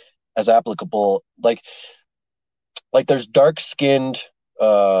really as applicable. Like there's dark skinned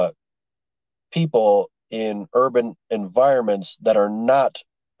people in urban environments that are not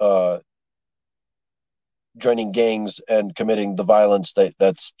uh, joining gangs and committing the violence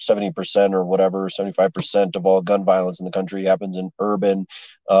that's 70% or whatever, 75% of all gun violence in the country happens in urban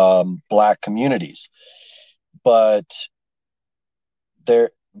black communities. But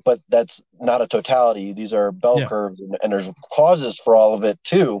there but that's not a totality. These are bell curves, and there's causes for all of it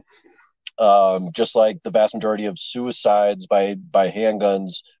too. Just like the vast majority of suicides by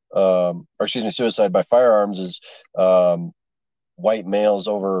handguns, suicide by firearms is white males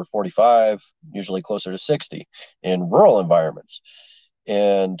over 45, usually closer to 60 in rural environments.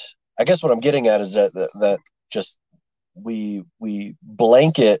 And I guess what I'm getting at is that just we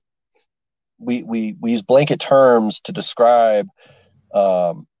blanket we use blanket terms to describe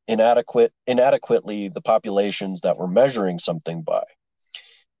inadequately the populations that we're measuring something by.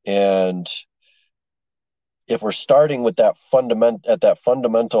 And if we're starting with that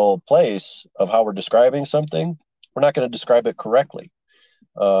fundamental place of how we're describing something, we're not going to describe it correctly.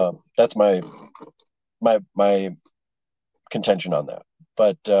 That's my contention on that.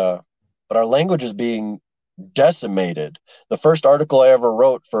 But our language is being decimated. The first article I ever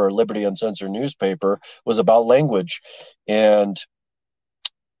wrote for Liberty Uncensored Newspaper was about language. And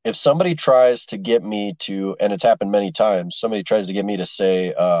if somebody tries to get me to, and it's happened many times, somebody tries to get me to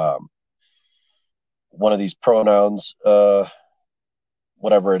say one of these pronouns,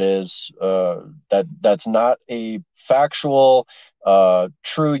 whatever it is, that's not a factual,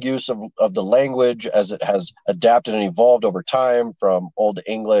 true use of the language as it has adapted and evolved over time from Old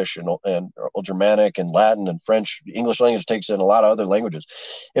English and Old Germanic and Latin and French. The English language takes in a lot of other languages.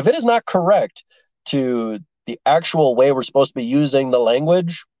 If it is not correct to the actual way we're supposed to be using the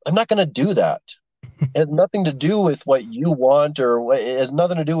language, I'm not going to do that. It has nothing to do with what you want, or it has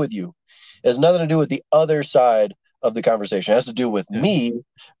nothing to do with you. It has nothing to do with the other side of the conversation. It has to do with me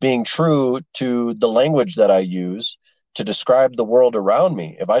being true to the language that I use to describe the world around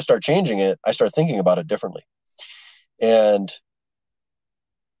me. If I start changing it, I start thinking about it differently. And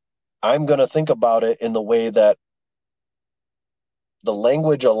I'm going to think about it in the way that the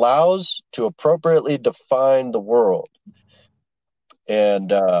language allows to appropriately define the world.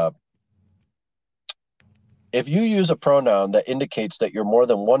 And if you use a pronoun that indicates that you're more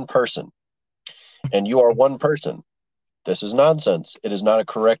than one person and you are one person, this is nonsense. It is not a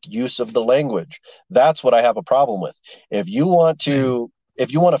correct use of the language. That's what I have a problem with. If you want to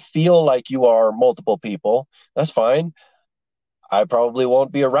feel like you are multiple people, that's fine. I probably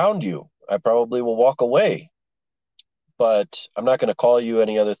won't be around you. I probably will walk away. But I'm not going to call you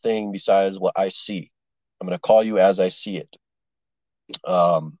any other thing besides what I see. I'm going to call you as I see it.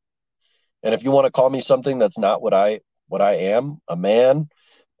 And if you want to call me something that's not what I am, a man,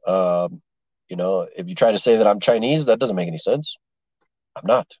 if you try to say that I'm Chinese, that doesn't make any sense. I'm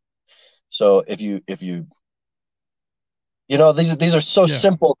not. So if you these are so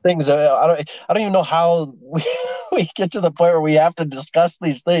simple things. I don't even know how we get to the point where we have to discuss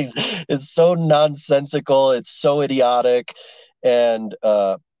these things. It's so nonsensical. It's so idiotic, and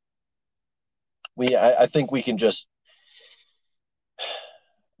I think we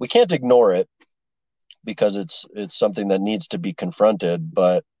can't ignore it because it's something that needs to be confronted.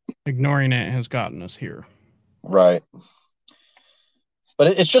 But ignoring it has gotten us here, right?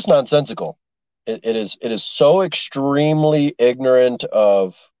 But it's just nonsensical. It is so extremely ignorant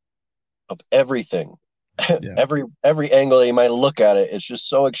of everything. Every angle you might look at it, it's just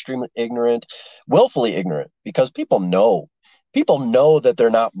so extremely ignorant, willfully ignorant, because people know that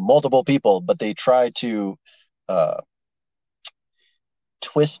they're not multiple people, but they try to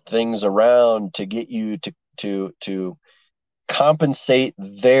twist things around to get you to compensate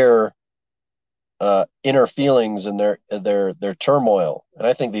their inner feelings and their turmoil. And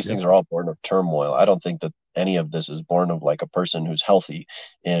I think these things are all born of turmoil. I don't think that any of this is born of like a person who's healthy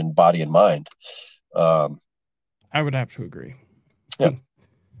in body and mind. I would have to agree. Yeah.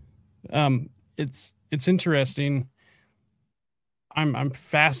 It's interesting. I'm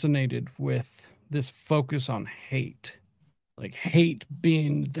fascinated with this focus on hate, like hate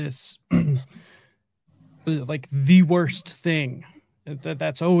being this like the worst thing.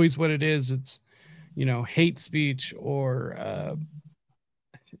 That's always what it is. It's, hate speech, or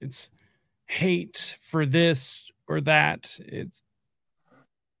it's hate for this or that. It's,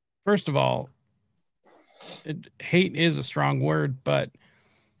 first of all, hate is a strong word, but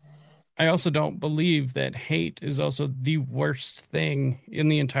I also don't believe that hate is also the worst thing in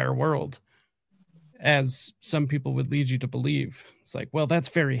the entire world, as some people would lead you to believe. It's like, well, that's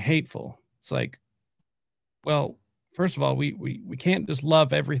very hateful. It's like, well, first of all, we can't just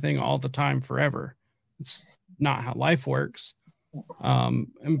love everything all the time forever. It's not how life works.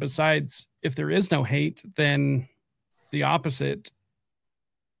 And besides, if there is no hate, then the opposite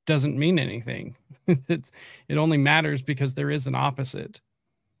doesn't mean anything. It only matters because there is an opposite.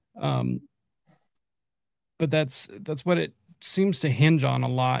 But that's what it seems to hinge on a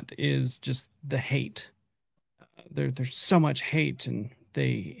lot, is just the hate. There's so much hate, and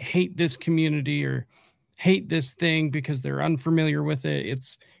they hate this community or hate this thing because they're unfamiliar with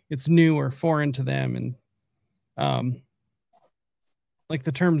it. It's new or foreign to them. And like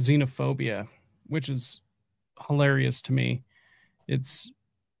the term xenophobia, which is hilarious to me. It's,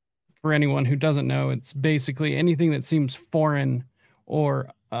 for anyone who doesn't know, it's basically anything that seems foreign or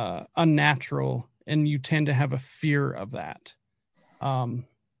unnatural, and you tend to have a fear of that.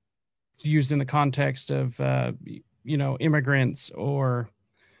 It's used in the context of immigrants, or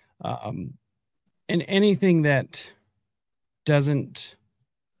and anything that doesn't,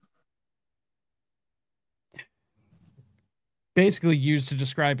 basically used to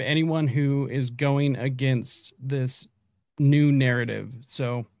describe anyone who is going against this new narrative.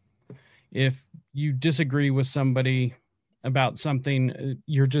 So if you disagree with somebody about something,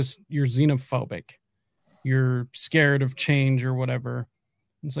 you're xenophobic. You're scared of change or whatever.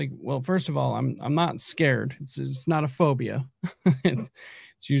 It's like, well, first of all, I'm not scared. It's not a phobia.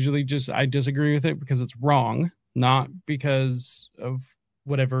 It's usually just, I disagree with it because it's wrong, not because of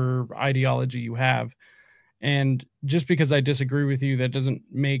whatever ideology you have. And just because I disagree with you, that doesn't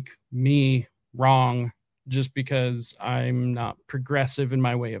make me wrong, just because I'm not progressive in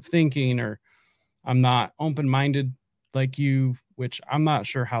my way of thinking, or I'm not open-minded like you, which I'm not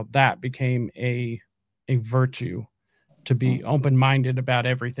sure how that became a virtue, to be open-minded about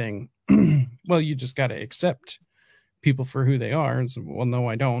everything. Well, you just got to accept people for who they are. So, well, no,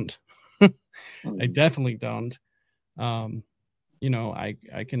 I don't. I definitely don't. I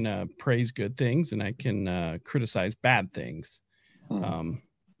can praise good things, and I can criticize bad things.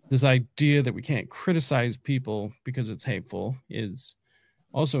 This idea that we can't criticize people because it's hateful is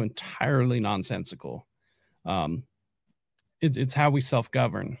also entirely nonsensical. It's how we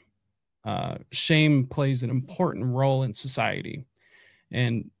self-govern. Shame plays an important role in society,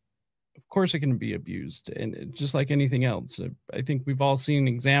 and of course it can be abused, and just like anything else. I think we've all seen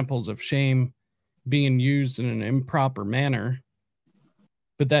examples of shame being used in an improper manner,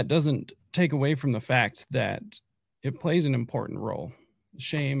 but that doesn't take away from the fact that it plays an important role.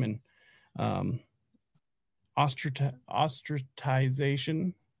 Shame and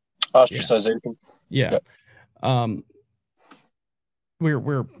ostracization. Yeah.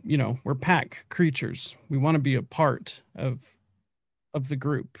 We're pack creatures. We want to be a part of the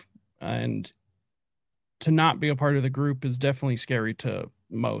group, and to not be a part of the group is definitely scary to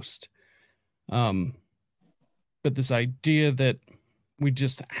most. But this idea that we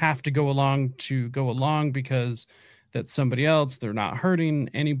just have to go along because that's somebody else, they're not hurting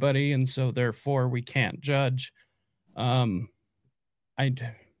anybody, and so therefore we can't judge. That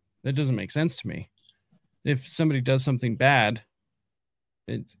doesn't make sense to me. If somebody does something bad,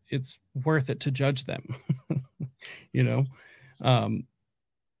 it's worth it to judge them.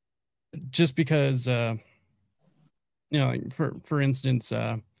 Just because for instance,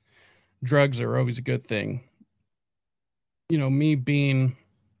 drugs are always a good thing. Me being,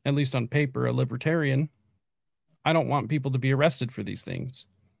 at least on paper, a libertarian, I don't want people to be arrested for these things.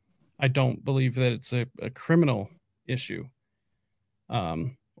 I don't believe that it's a criminal issue.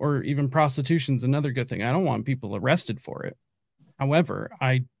 Or even prostitution's another good thing. I don't want people arrested for it. However,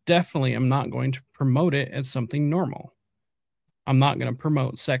 I definitely am not going to promote it as something normal. I'm not going to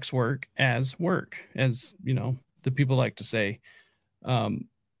promote sex work, as the people like to say.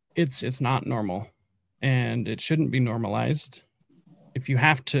 It's not normal, and it shouldn't be normalized. If you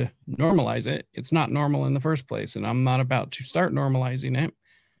have to normalize it, it's not normal in the first place, and I'm not about to start normalizing it.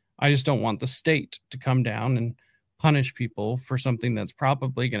 I just don't want the state to come down and punish people for something that's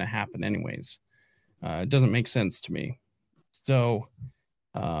probably going to happen anyways. It doesn't make sense to me. So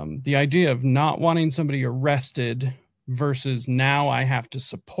the idea of not wanting somebody arrested versus now I have to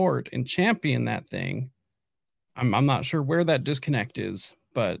support and champion that thing, I'm not sure where that disconnect is,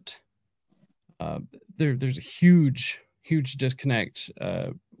 but there's a huge disconnect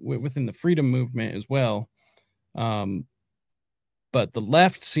within the freedom movement as well. But the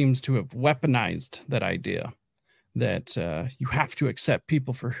left seems to have weaponized that idea that you have to accept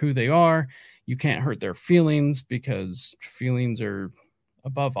people for who they are. You can't hurt their feelings because feelings are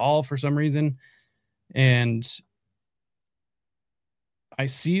above all for some reason. And I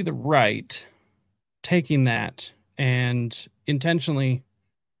see the right taking that and intentionally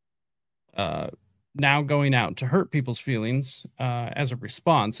now going out to hurt people's feelings as a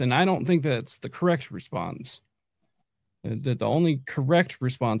response. And I don't think that's the correct response. The only correct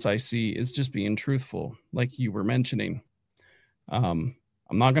response I see is just being truthful, like you were mentioning. I'm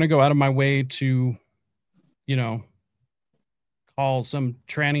not going to go out of my way to, call some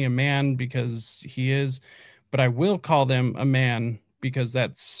tranny a man because he is, but I will call them a man because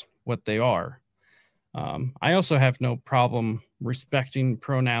that's what they are. I also have no problem respecting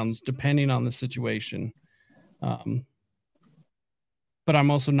pronouns depending on the situation. But I'm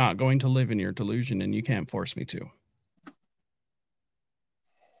also not going to live in your delusion, and you can't force me to.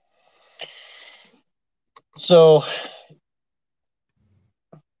 So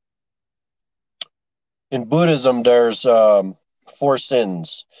in Buddhism, there's 4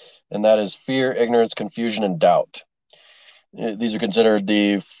 sins, and that is fear, ignorance, confusion, and doubt. These are considered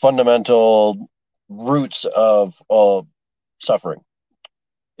the fundamental roots of suffering.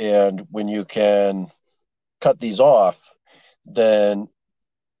 And when you can cut these off, then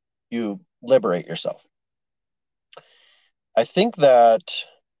you liberate yourself. I think that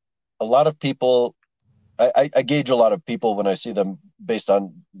a lot of people, I gauge a lot of people when I see them based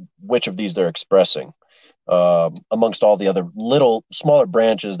on which of these they're expressing, amongst all the other little smaller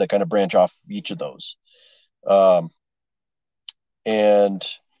branches that kind of branch off each of those. And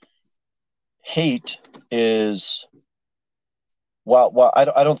hate is, well,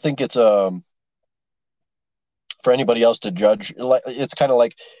 I don't think it's for anybody else to judge. It's kind of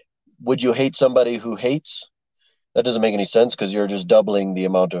like, would you hate somebody who hates? That doesn't make any sense because you're just doubling the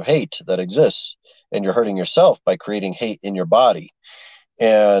amount of hate that exists, and you're hurting yourself by creating hate in your body.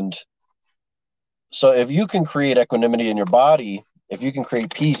 And so if you can create equanimity in your body, if you can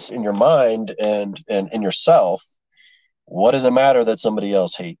create peace in your mind and in yourself, what does it matter that somebody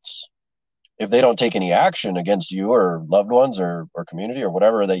else hates? If they don't take any action against you or loved ones or community or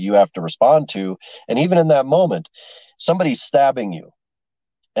whatever that you have to respond to, and even in that moment, somebody's stabbing you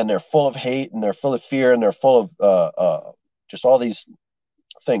and they're full of hate and they're full of fear and they're full of just all these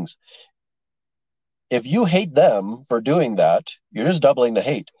things. If you hate them for doing that, you're just doubling the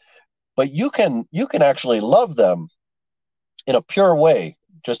hate. But you can actually love them in a pure way,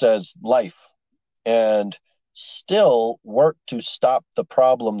 just as life, and still work to stop the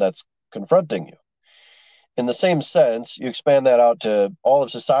problem that's confronting you. In the same sense, you expand that out to all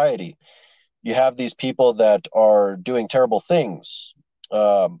of society. You have these people that are doing terrible things.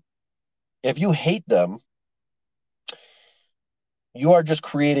 If you hate them, you are just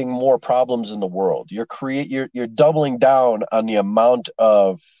creating more problems in the world. You're doubling down on the amount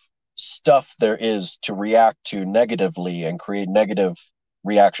of stuff there is to react to negatively and create negative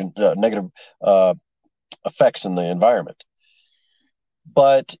effects in the environment.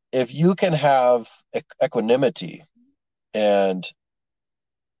 But if you can have equanimity and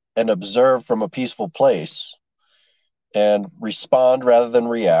observe from a peaceful place and respond rather than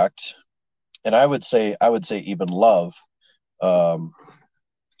react, and I would say even love,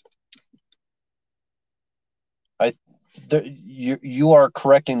 you are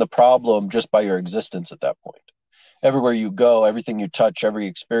correcting the problem just by your existence at that point. Everywhere you go, everything you touch, every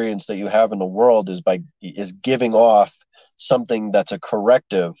experience that you have in the world is giving off something that's a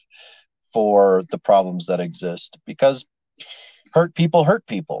corrective for the problems that exist, because hurt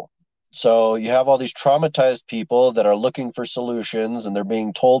people. So you have all these traumatized people that are looking for solutions, and they're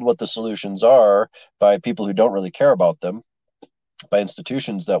being told what the solutions are by people who don't really care about them, by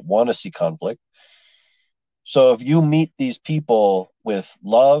institutions that want to see conflict. So if you meet these people with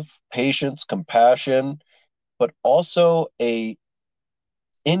love, patience, compassion, but also a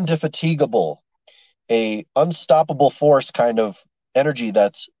indefatigable, a unstoppable force kind of energy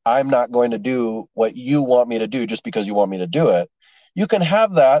that's, I'm not going to do what you want me to do just because you want me to do it. You can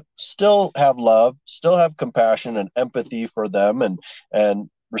have that, still have love, still have compassion and empathy for them, and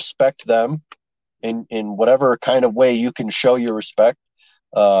respect them in whatever kind of way you can show your respect.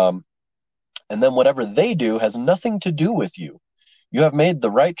 And then whatever they do has nothing to do with you. You have made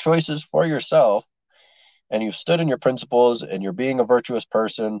the right choices for yourself, and you've stood in your principles, and you're being a virtuous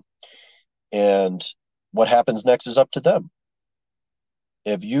person, and what happens next is up to them.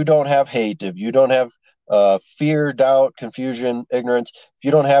 If you don't have hate, if you don't have fear, doubt, confusion, ignorance. If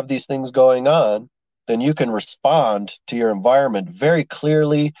you don't have these things going on, then you can respond to your environment very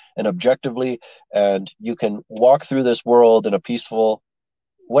clearly and objectively, and you can walk through this world in a peaceful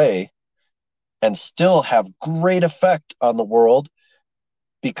way and still have great effect on the world,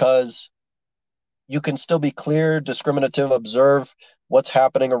 because you can still be clear, discriminative, observe what's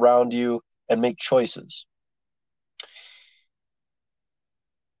happening around you, and make choices.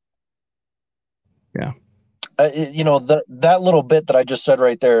 Yeah. That little bit that I just said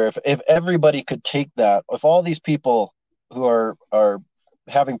right there, if everybody could take that, if all these people who are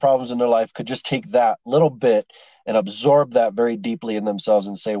having problems in their life could just take that little bit and absorb that very deeply in themselves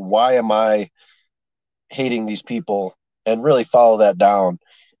and say, why am I hating these people, and really follow that down,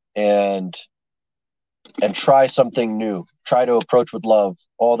 and try something new, try to approach with love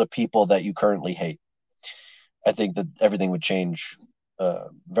all the people that you currently hate, I think that everything would change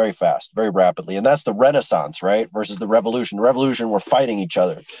very fast, very rapidly. And that's the Renaissance, right? Versus the Revolution. The Revolution, we're fighting each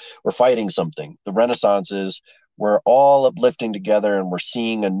other. We're fighting something. The Renaissance is we're all uplifting together and we're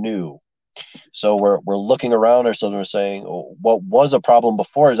seeing anew. So we're looking around ourselves and we're saying, oh, what was a problem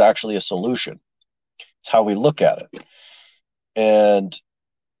before is actually a solution. It's how we look at it. And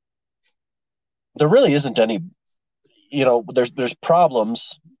there really isn't any, there's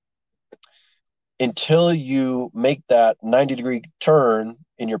problems until you make that 90-degree turn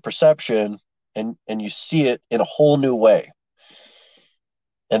in your perception, and you see it in a whole new way.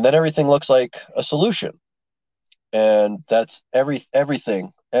 And then everything looks like a solution. And that's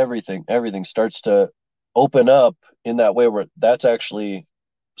everything starts to open up in that way, where that's actually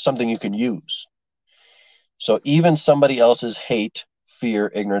something you can use. So even somebody else's hate,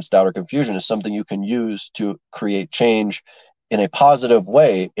 fear, ignorance, doubt, or confusion is something you can use to create change in a positive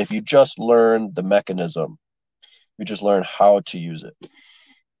way if you just learn the mechanism. You just learn how to use it.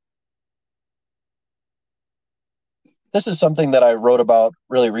 This is something that I wrote about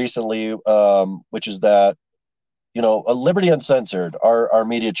really recently, which is that, a Liberty Uncensored, our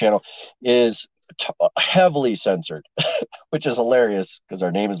media channel, is heavily censored, which is hilarious because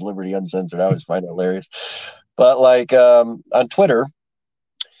our name is Liberty Uncensored. I always find it hilarious. But on Twitter,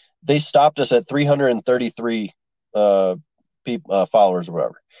 they stopped us at 333 followers or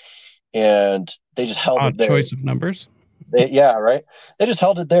whatever, and they just held it there. Choice of numbers. Yeah, right. They just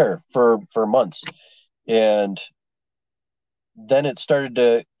held it there for months, and then it started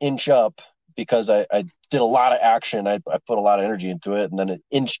to inch up because I did a lot of action. I put a lot of energy into it, and then it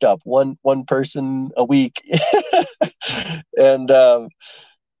inched up one person a week, and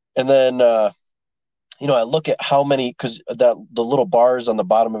then I look at how many, because the little bars on the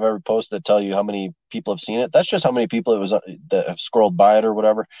bottom of every post that tell you how many people have seen it. That's just how many people that have scrolled by it or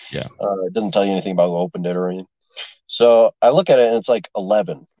whatever. Yeah. It doesn't tell you anything about who opened it or anything. So I look at it and it's like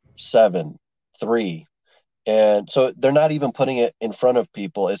 11, 7, 3. And so they're not even putting it in front of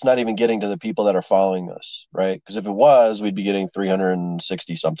people. It's not even getting to the people that are following us, right? Because if it was, we'd be getting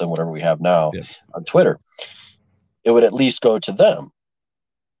 360 something, whatever we have now on Twitter. It would at least go to them,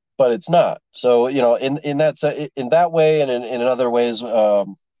 but it's not. So, in that way, and in other ways, in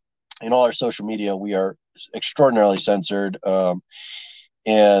all our social media, we are extraordinarily censored.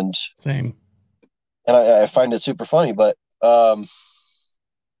 And same. And I find it super funny, but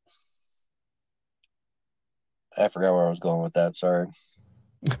I forgot where I was going with that. Sorry.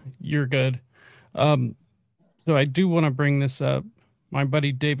 You're good. So I do want to bring this up. My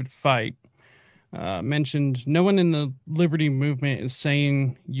buddy David Feit mentioned no one in the liberty movement is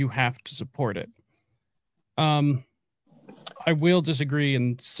saying you have to support it. I will disagree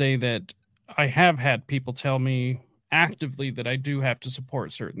and say that I have had people tell me actively that I do have to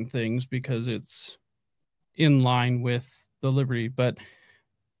support certain things because it's in line with the liberty, but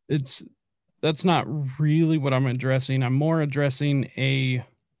that's not really what I'm addressing. I'm more addressing a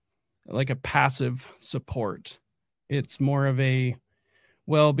passive support. It's more of a,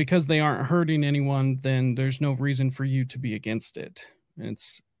 well, because they aren't hurting anyone, then there's no reason for you to be against it. And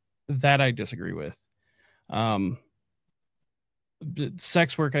it's that I disagree with.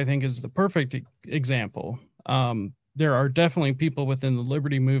 Sex work, I think, is the perfect example. There are definitely people within the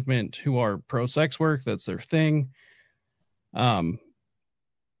liberty movement who are pro-sex work. That's their thing.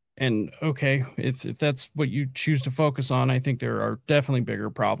 And okay, if that's what you choose to focus on, I think there are definitely bigger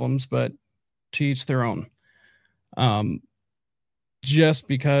problems, but to each their own. Just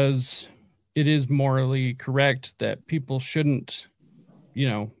because it is morally correct that people shouldn't,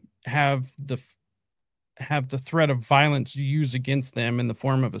 have the threat of violence used against them in the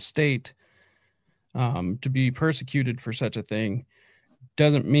form of a state to be persecuted for such a thing,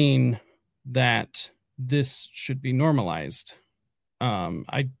 doesn't mean that this should be normalized.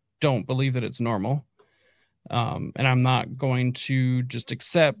 I don't believe that it's normal. And I'm not going to just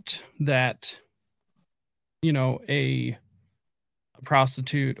accept that, a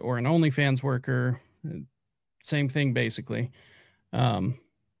prostitute or an OnlyFans worker, same thing basically, um,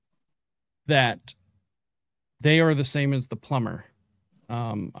 that they are the same as the plumber.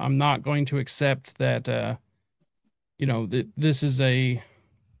 I'm not going to accept that, that this is a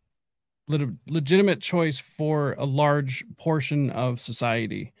legitimate choice for a large portion of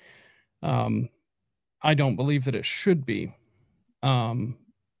society. Um, I don't believe that it should be. Um,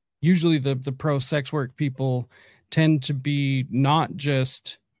 Usually, the pro sex work people tend to be not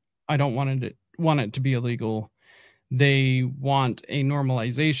just, I don't want it to be illegal. They want a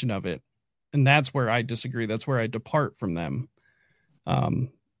normalization of it, and that's where I disagree. That's where I depart from them. Um,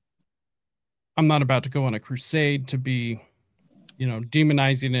 I'm not about to go on a crusade to be,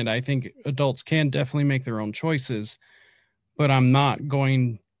 demonizing it. I think adults can definitely make their own choices, but I'm not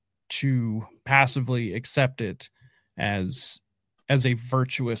going to passively accept it as a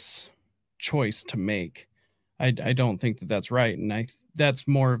virtuous choice to make. I don't think that that's right, and that's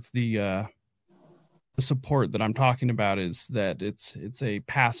more of the support that I'm talking about, is that it's a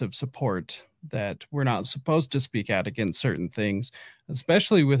passive support, that we're not supposed to speak out against certain things,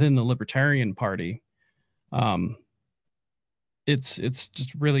 especially within the Libertarian Party. Um, it's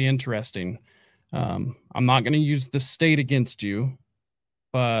just really interesting. I'm not going to use the state against you,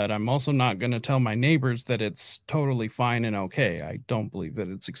 but I'm also not going to tell my neighbors that it's totally fine and okay. I don't believe that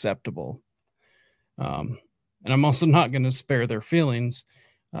it's acceptable. And I'm also not going to spare their feelings,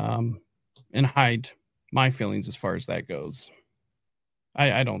 and hide my feelings as far as that goes.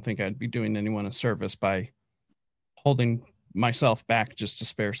 I don't think I'd be doing anyone a service by holding myself back just to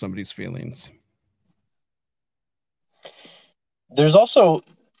spare somebody's feelings. There's also,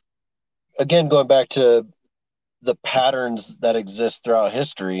 again, going back to the patterns that exist throughout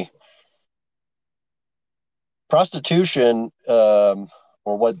history, prostitution,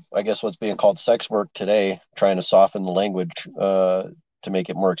 or what's being called sex work today, trying to soften the language to make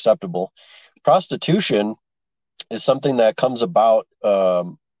it more acceptable. Prostitution is something that comes about,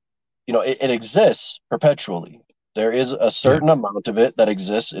 it exists perpetually. There is a certain amount of it that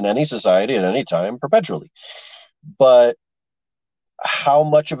exists in any society at any time perpetually. But how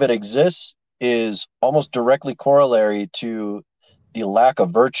much of it exists is almost directly corollary to the lack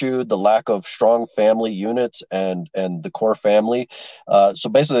of virtue, the lack of strong family units, and the core family. So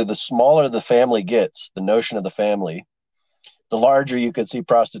basically, the smaller the family gets, the notion of the family, the larger you could see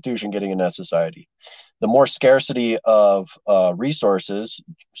prostitution getting in that society. The more scarcity of resources,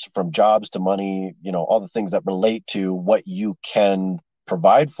 from jobs to money, all the things that relate to what you can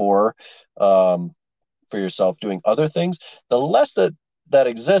provide for yourself doing other things, the less that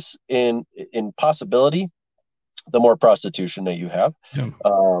exists in possibility, the more prostitution that you have. Yeah.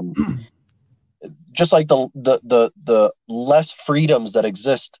 Just like the less freedoms that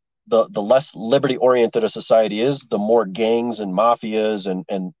exist, the less liberty oriented a society is, the more gangs and mafias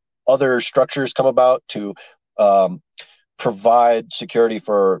and other structures come about to provide security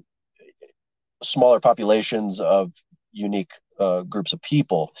for smaller populations of unique groups of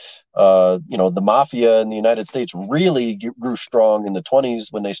people. The mafia in the United States really grew strong in the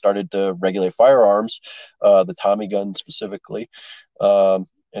 1920s when they started to regulate firearms, the Tommy gun specifically, and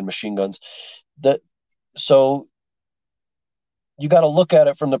machine guns. So you got to look at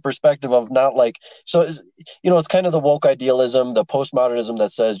it from the perspective of not like, so, it's kind of the woke idealism, the postmodernism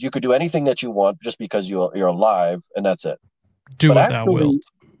that says you could do anything that you want just because you're alive, and that's it. Do what thou wilt.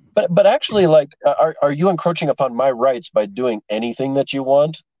 But actually, like, are you encroaching upon my rights by doing anything that you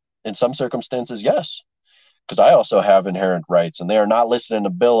want? In some circumstances, yes, because I also have inherent rights, and they are not listed in the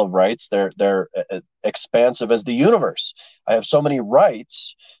Bill of Rights. They're expansive as the universe. I have so many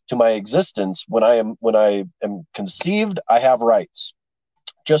rights to my existence. When I am conceived, I have rights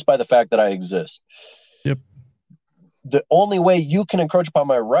just by the fact that I exist. Yep. The only way you can encroach upon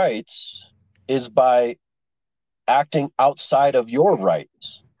my rights is by acting outside of your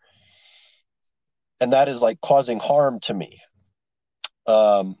rights. And that is like causing harm to me,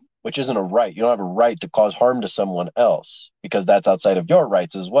 which isn't a right. You don't have a right to cause harm to someone else because that's outside of your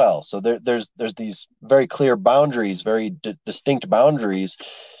rights as well. So there's these very clear boundaries, very distinct boundaries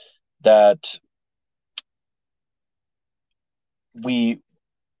that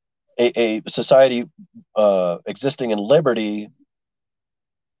a society existing in liberty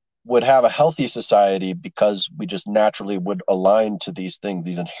would have a healthy society, because we just naturally would align to these things,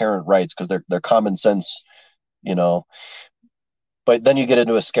 these inherent rights, because they're common sense, But then you get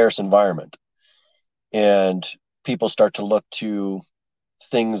into a scarce environment, and people start to look to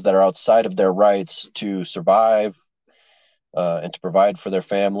things that are outside of their rights to survive and to provide for their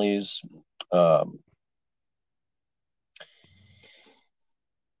families.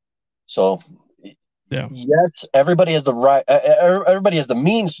 So Yeah. yes, everybody has the right, everybody has the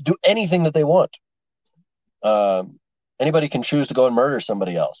means to do anything that they want. Anybody can choose to go and murder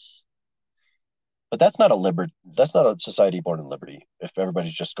somebody else, but that's not a liberty. That's not a society born in liberty. If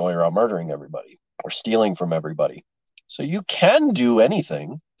everybody's just going around murdering everybody or stealing from everybody, so you can do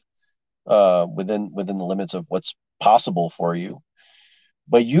anything within the limits of what's possible for you,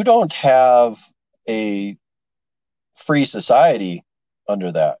 but you don't have a free society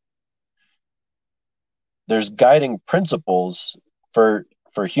under that. There's guiding principles for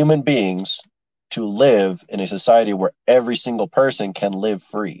human beings to live in a society where every single person can live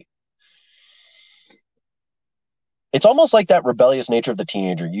free. It's almost like that rebellious nature of the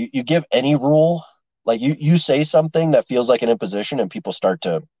teenager. You give any rule, like you say something that feels like an imposition, and people start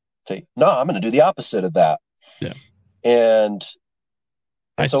to say, "No, I'm going to do the opposite of that." Yeah. And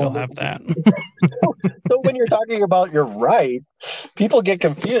I so still have that. so when you're talking about your right, people get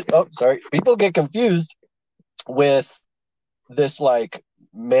confused. Oh, sorry. People get confused with this like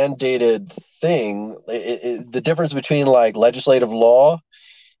mandated thing. The difference between like legislative law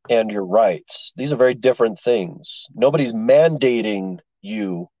and your rights. These are very different things. Nobody's mandating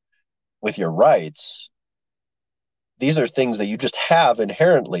you with your rights. These are things that you just have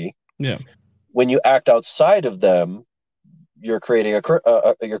inherently. Yeah. When you act outside of them, you're creating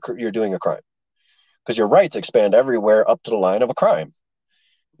you're doing a crime, because your rights expand everywhere up to the line of a crime.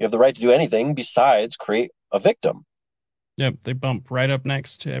 You have the right to do anything besides create a victim. Yep. They bump right up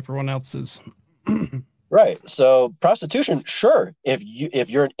next to everyone else's. Right. So prostitution, sure. If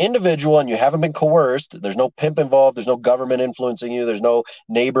you're an individual and you haven't been coerced, there's no pimp involved, there's no government influencing you, there's no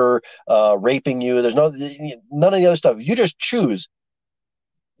neighbor raping you, there's none of the other stuff. You just choose.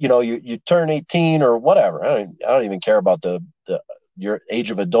 You turn 18 or whatever. I don't even care about the your age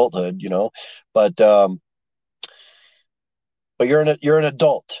of adulthood, but you're an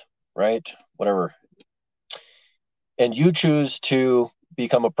adult, right? Whatever. And you choose to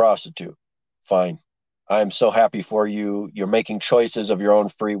become a prostitute. Fine. I'm so happy for you. You're making choices of your own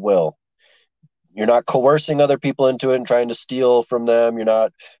free will. You're not coercing other people into it and trying to steal from them. You're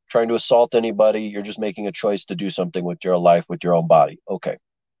not trying to assault anybody. You're just making a choice to do something with your life, with your own body. Okay.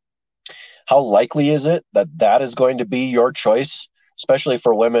 How likely is it that that is going to be your choice, especially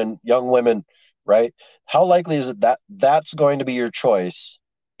for women, young women, right? How likely is it that that's going to be your choice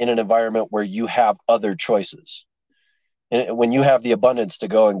in an environment where you have other choices? And when you have the abundance to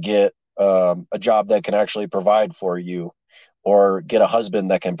go and get a job that can actually provide for you, or get a husband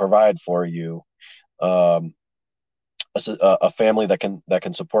that can provide for you, a family that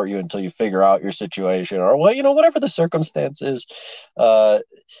can support you until you figure out your situation, or whatever the circumstance is. How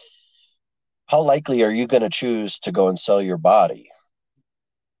likely are you going to choose to go and sell your body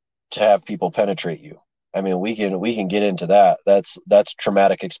to have people penetrate you? I mean, we can get into that. That's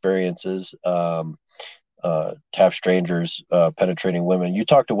traumatic experiences. To have strangers penetrating women. You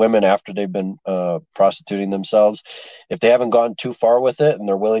talk to women after they've been prostituting themselves. If they haven't gone too far with it and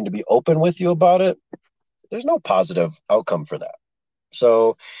they're willing to be open with you about it, there's no positive outcome for that.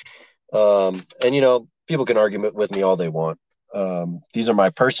 So, and people can argue with me all they want. These are my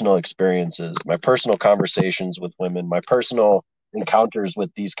personal experiences, my personal conversations with women, my personal encounters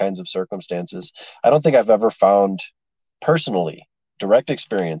with these kinds of circumstances. I don't think I've ever found personally, direct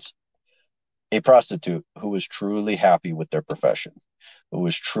experience, a prostitute who was truly happy with their profession, who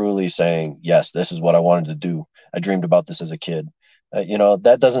was truly saying, yes, this is what I wanted to do. I dreamed about this as a kid.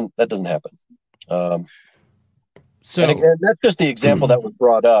 That doesn't happen. So and that's just the example that was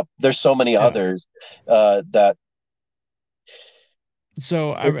brought up. There's so many others that.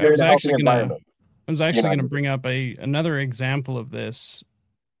 So I You're was in a healthy actually environment. gonna bring up another example of this.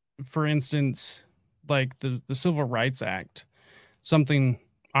 For instance, like the Civil Rights Act, something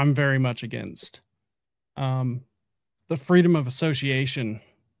I'm very much against. The freedom of association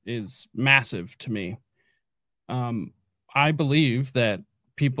is massive to me. I believe that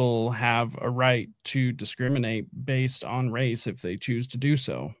people have a right to discriminate based on race if they choose to do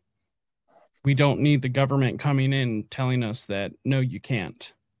so. We don't need the government coming in telling us that, no, you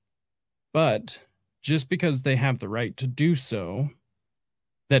can't. But just because they have the right to do so,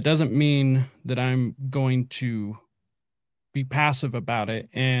 that doesn't mean that I'm going to be passive about it.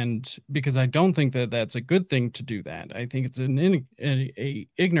 And because I don't think that that's a good thing to do that. I think it's an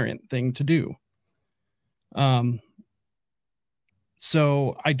ignorant thing to do.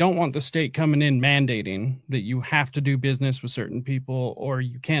 So I don't want the state coming in mandating that you have to do business with certain people or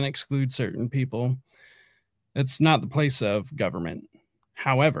you can't exclude certain people. It's not the place of government.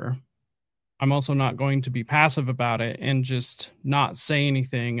 However, I'm also not going to be passive about it and just not say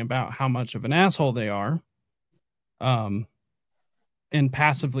anything about how much of an asshole they are. and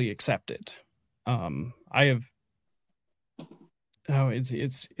passively accept it. I have. Oh,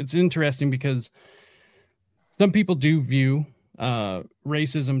 it's interesting because some people do view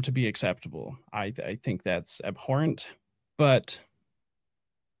racism to be acceptable. I think that's abhorrent, but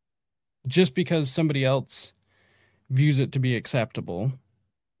just because somebody else views it to be acceptable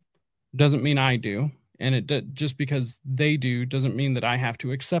doesn't mean I do, and just because they do doesn't mean that I have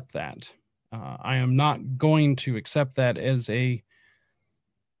to accept that. I am not going to accept that as a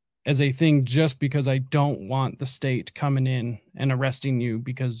thing just because I don't want the state coming in and arresting you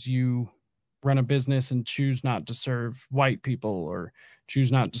because you run a business and choose not to serve white people or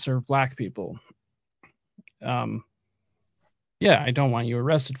choose not to serve black people. Yeah, I don't want you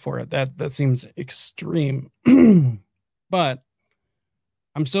arrested for it. That seems extreme. But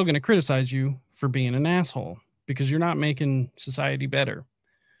I'm still going to criticize you for being an asshole because you're not making society better.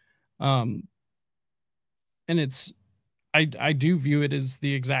 And I do view it as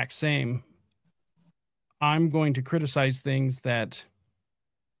the exact same. I'm going to criticize things that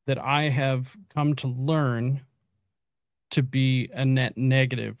I have come to learn to be a net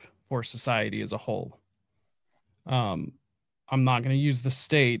negative for society as a whole. I'm not going to use the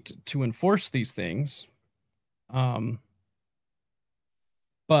state to enforce these things. But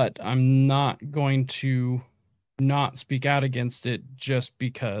I'm not going to not speak out against it just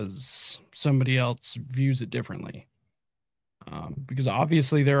because somebody else views it differently. Because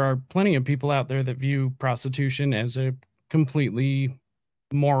obviously there are plenty of people out there that view prostitution as a completely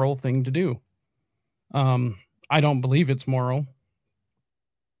moral thing to do. I don't believe it's moral,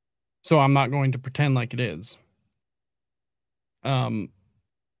 so I'm not going to pretend like it is. And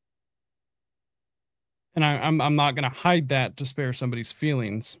I'm not going to hide that to spare somebody's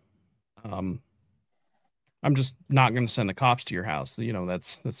feelings. I'm just not going to send the cops to your house. You know,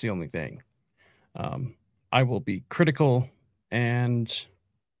 that's the only thing. I will be critical, and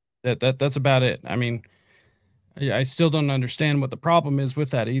that's about it. I mean, I still don't understand what the problem is with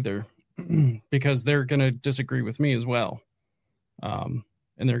that either, because they're going to disagree with me as well. And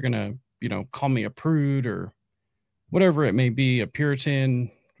they're going to, you know, call me a prude or whatever it may be, a Puritan.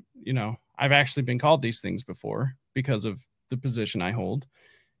 You know, I've actually been called these things before because of the position I hold,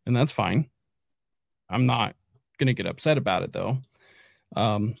 and that's fine. I'm not going to get upset about it, though.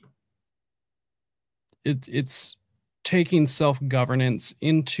 It's taking self-governance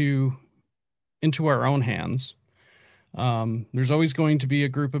into our own hands. There's always going to be a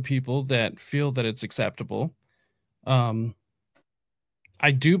group of people that feel that it's acceptable. I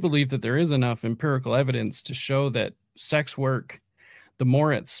do believe that there is enough empirical evidence to show that sex work, the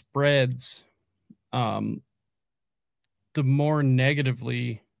more it spreads, the more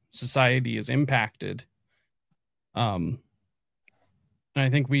negatively society is impacted. And I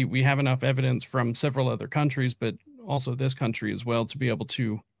think we have enough evidence from several other countries, but also this country as well, to be able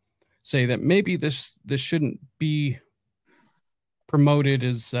to say that maybe this shouldn't be promoted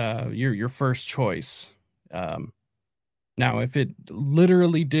as your first choice. Now, if it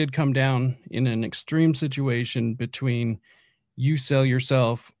literally did come down in an extreme situation between you sell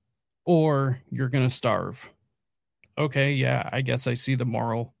yourself or you're going to starve, okay, yeah, I guess I see the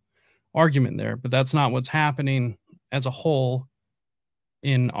moral argument there, but that's not what's happening as a whole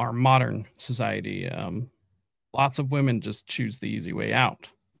in our modern society. Lots of women just choose the easy way out,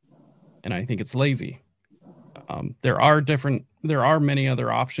 and I think it's lazy. There are many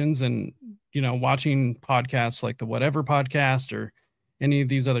other options, and you know, watching podcasts like the Whatever podcast or any of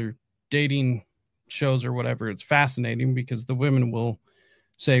these other dating shows or whatever, it's fascinating because the women will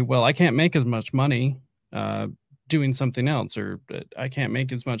say, well, I can't make as much money doing something else, or I can't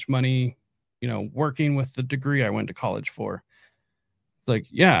make as much money, you know, working with the degree I went to college for. It's like,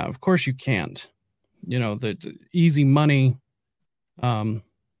 yeah, of course you can't. You know, the easy money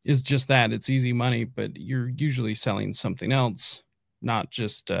is just that. It's easy money, but you're usually selling something else, not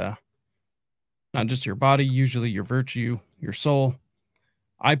just your body, usually your virtue, your soul.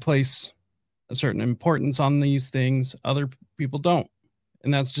 I place a certain importance on these things. Other people don't.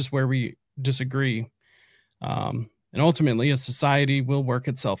 And that's just where we disagree. And ultimately, a society will work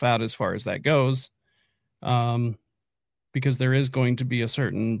itself out as far as that goes, because there is going to be a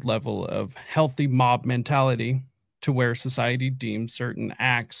certain level of healthy mob mentality to where society deems certain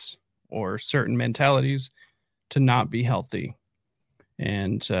acts or certain mentalities to not be healthy.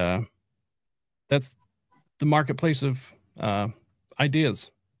 And that's the marketplace of ideas.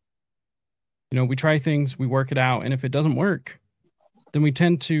 You know, we try things, we work it out, and if it doesn't work, then we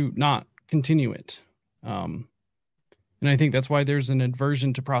tend to not continue it. And I think that's why there's an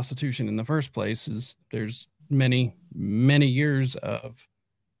aversion to prostitution in the first place, is there's many, many years of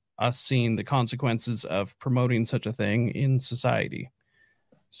us seeing the consequences of promoting such a thing in society.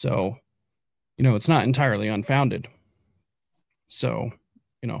 So, it's not entirely unfounded. So,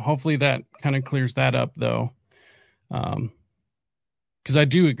 hopefully that kind of clears that up, though. Because I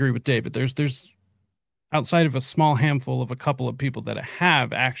do agree with David. There's outside of a small handful of a couple of people that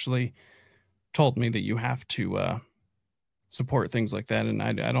have actually told me that you have to support things like that, and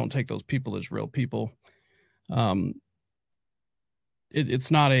I don't take those people as real people.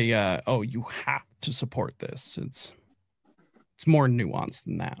 It's not a oh, you have to support this. It's more nuanced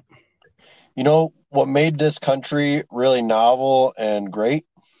than that. What made this country really novel and great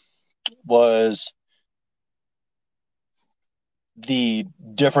was the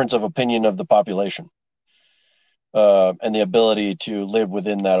difference of opinion of the population, and the ability to live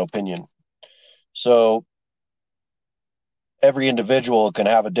within that opinion. So every individual can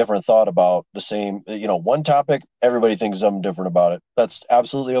have a different thought about the same, one topic. Everybody thinks something different about it. That's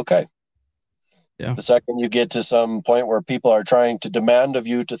absolutely okay. Yeah. The second you get to some point where people are trying to demand of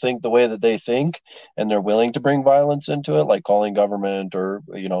you to think the way that they think, and they're willing to bring violence into it, like calling government or,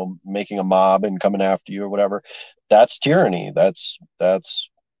 making a mob and coming after you or whatever, that's tyranny. That's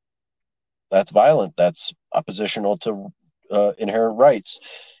violent. That's oppositional to inherent rights.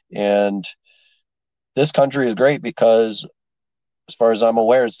 And this country is great because, as far as I'm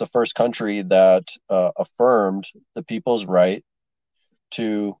aware, it's the first country that affirmed the people's right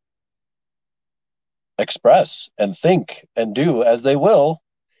to express and think and do as they will.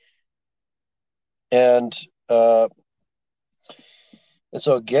 And so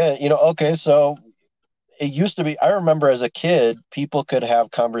again, okay, so it used to be, I remember as a kid, people could have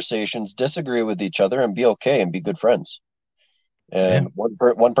conversations, disagree with each other, and be okay and be good friends. And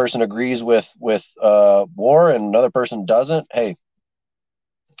one person agrees with war and another person doesn't. Hey,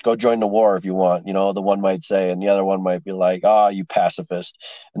 go join the war if you want, the one might say, and the other one might be like, you pacifist.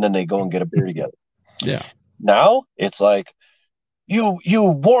 And then they go and get a beer together. Yeah. Now it's like, you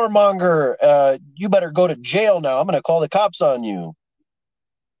warmonger, you better go to jail now. I'm going to call the cops on you.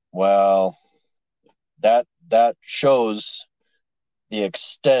 Well, that shows the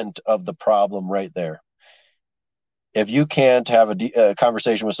extent of the problem right there. If you can't have a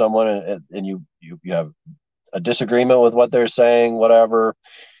conversation with someone and you have a disagreement with what they're saying, whatever,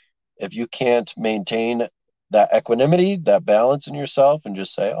 if you can't maintain that equanimity, that balance in yourself, and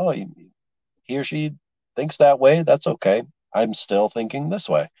just say, oh, he or she thinks that way, that's okay. I'm still thinking this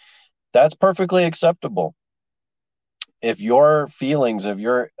way. That's perfectly acceptable. If your feelings, if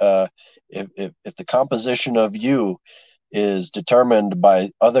the composition of you is determined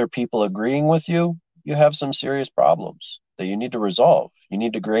by other people agreeing with you, you have some serious problems that you need to resolve. You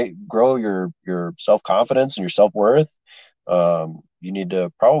need to grow your self-confidence and your self-worth. You need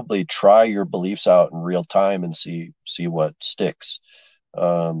to probably try your beliefs out in real time and see what sticks.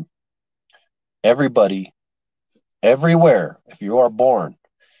 Everybody, everywhere, if you are born,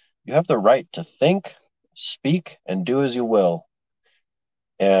 you have the right to think, speak, and do as you will.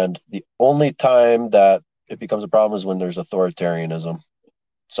 And the only time that it becomes a problem is when there's authoritarianism.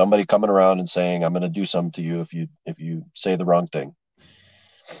 Somebody coming around and saying, I'm going to do something to you if you say the wrong thing.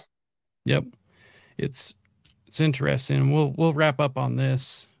 Yep. It's interesting. We'll wrap up on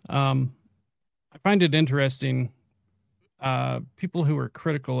this. I find it interesting, people who are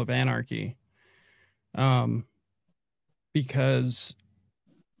critical of anarchy, because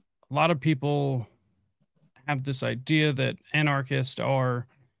a lot of people have this idea that anarchists are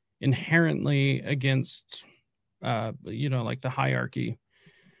inherently against, like the hierarchy.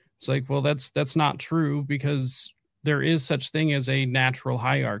 It's like, well, that's not true, because there is such thing as a natural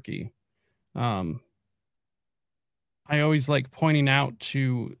hierarchy. I always like pointing out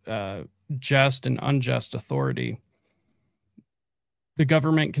to just and unjust authority. The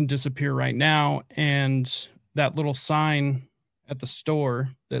government can disappear right now, and that little sign at the store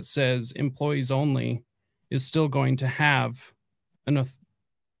that says employees only is still going to have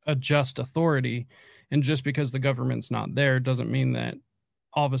a just authority. And just because the government's not there doesn't mean that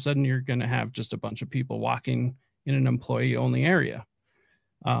all of a sudden you're going to have just a bunch of people walking in an employee only area.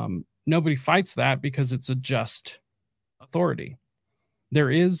 Nobody fights that because it's a just authority. There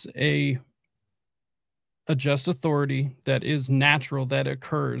is a just authority that is natural, that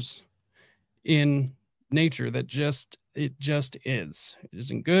occurs in nature, that it just is. It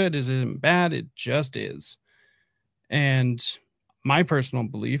isn't good, it isn't bad, it just is. And my personal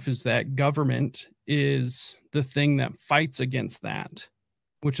belief is that government is the thing that fights against that,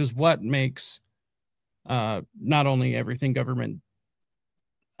 which is what makes not only everything government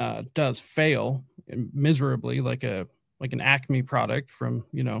does fail miserably, like an Acme product from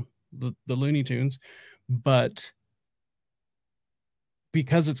the Looney Tunes, but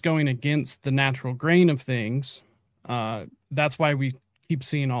because it's going against the natural grain of things, that's why we keep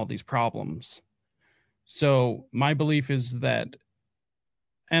seeing all these problems. So my belief is that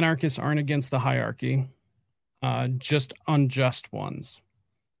anarchists aren't against the hierarchy, just unjust ones.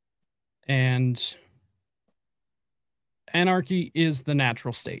 And anarchy is the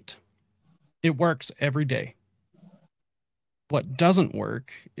natural state. It works every day. What doesn't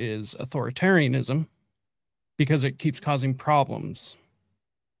work is authoritarianism, because it keeps causing problems.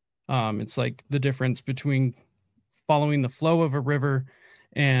 It's like the difference between following the flow of a river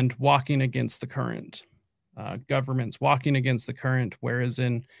and walking against the current. Governments walking against the current, whereas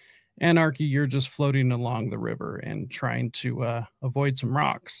in anarchy, you're just floating along the river and trying to avoid some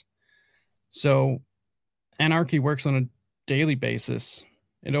rocks. So anarchy works on a daily basis.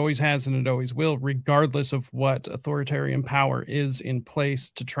 It always has and it always will, regardless of what authoritarian power is in place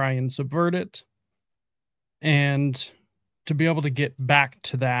to try and subvert it. And to be able to get back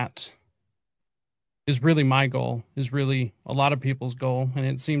to that is really my goal, is really a lot of people's goal, and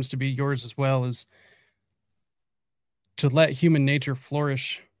it seems to be yours as well, is to let human nature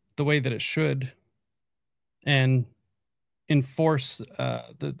flourish the way that it should and enforce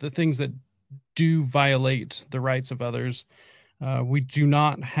the things that do violate the rights of others. We do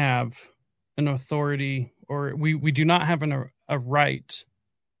not have an authority, or we do not have a right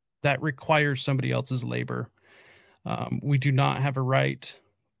that requires somebody else's labor. We do not have a right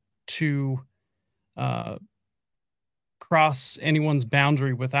to cross anyone's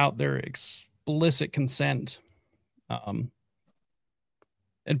boundary without their explicit consent. And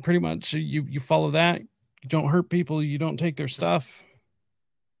pretty much you follow that, you don't hurt people, you don't take their stuff,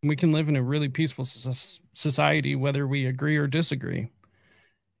 and we can live in a really peaceful society, whether we agree or disagree.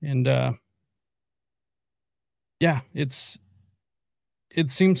 And yeah, it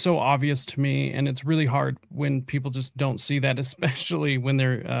seems so obvious to me, and it's really hard when people just don't see that, especially when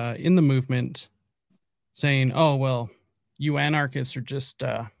they're in the movement saying, oh, well, you anarchists are just,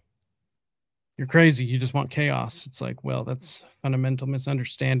 you're crazy. You just want chaos. It's like, well, that's a fundamental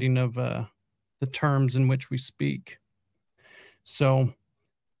misunderstanding of the terms in which we speak. So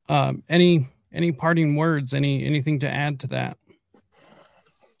any parting words, anything to add to that?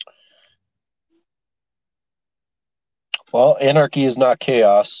 Well, anarchy is not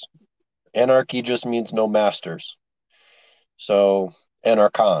chaos. Anarchy just means no masters. So,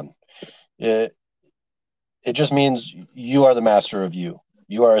 anarchon. It just means you are the master of you.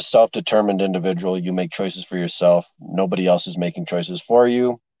 You are a self-determined individual. You make choices for yourself. Nobody else is making choices for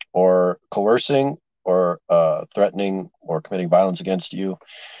you, or coercing, or threatening, or committing violence against you,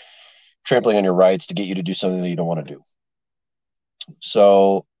 trampling on your rights to get you to do something that you don't want to do.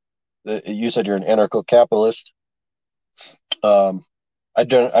 So, you said you're an anarcho-capitalist. I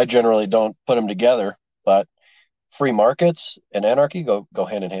generally don't put them together, but free markets and anarchy go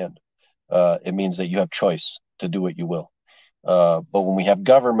hand in hand. It means that you have choice to do what you will. But when we have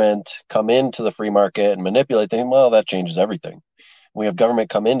government come into the free market and manipulate things, well, that changes everything. When we have government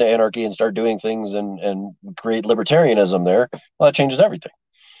come into anarchy and start doing things and create libertarianism there, well, that changes everything.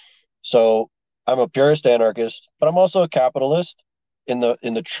 So I'm a purist anarchist, but I'm also a capitalist in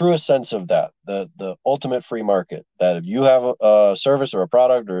the truest sense of that, the ultimate free market, that if you have a service or a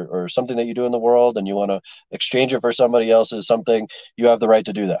product or something that you do in the world and you want to exchange it for somebody else's something, you have the right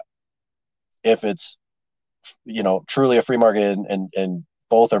to do that. If it's, truly a free market and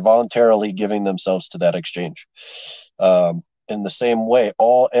both are voluntarily giving themselves to that exchange. In the same way,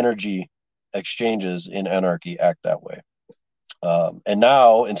 all energy exchanges in anarchy act that way. And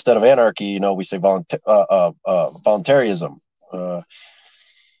now, instead of anarchy, we say voluntarism.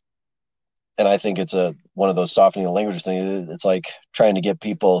 And I think it's one of those softening the language things. It's like trying to get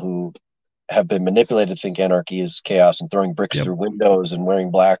people who have been manipulated to think anarchy is chaos and throwing bricks through windows and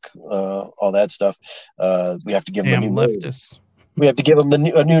wearing black, all that stuff. We have to give them a new leftists. We have to give them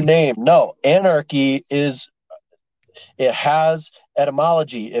a new name. No, anarchy it has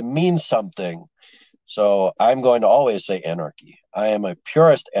etymology. It means something. So I'm going to always say anarchy. I am a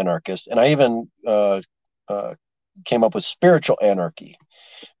purist anarchist, and I even came up with spiritual anarchy,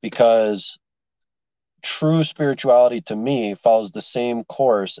 because true spirituality to me follows the same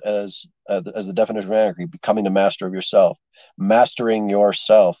course as the definition of anarchy: becoming the master of yourself, mastering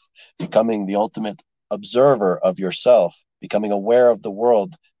yourself, becoming the ultimate observer of yourself, becoming aware of the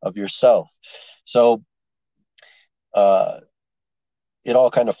world of yourself. So it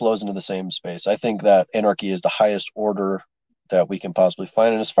all kind of flows into the same space. I think that anarchy is the highest order that we can possibly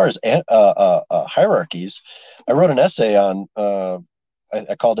find. And as far as hierarchies, I wrote an essay on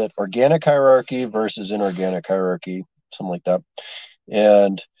I called it organic hierarchy versus inorganic hierarchy, something like that.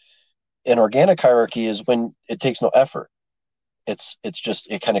 And an organic hierarchy is when it takes no effort. It's just,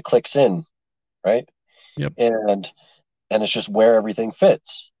 it kind of clicks in, right? Yep. And and it's just where everything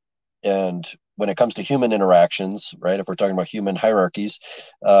fits. And when it comes to human interactions, right, if we're talking about human hierarchies,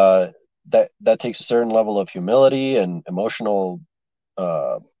 that takes a certain level of humility and emotional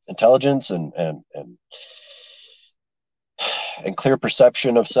intelligence and clear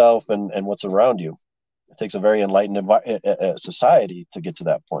perception of self and what's around you. It takes a very enlightened society to get to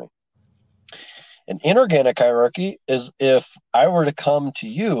that point. An inorganic hierarchy is if I were to come to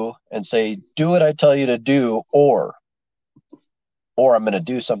you and say, do what I tell you to do, or I'm going to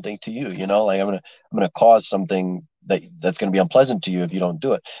do something to you, like I'm going to cause something that's going to be unpleasant to you if you don't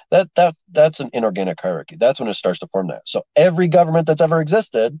do it. That's an inorganic hierarchy. That's when it starts to form that. So every government that's ever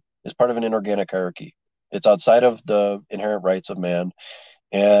existed is part of an inorganic hierarchy. It's outside of the inherent rights of man,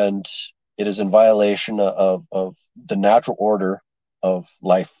 and it is in violation of the natural order of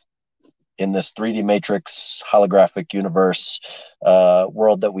life in this 3D matrix holographic universe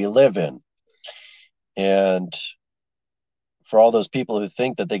world that we live in. And for all those people who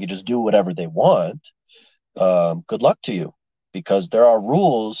think that they could just do whatever they want, good luck to you, because there are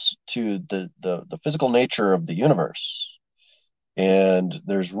rules to the physical nature of the universe. And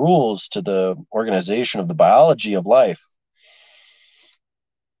there's rules to the organization of the biology of life.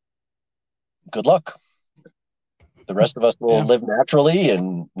 Good luck. The rest of us will live naturally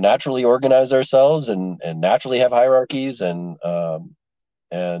and naturally organize ourselves and naturally have hierarchies and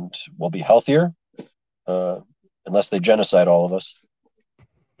we'll be healthier unless they genocide all of us.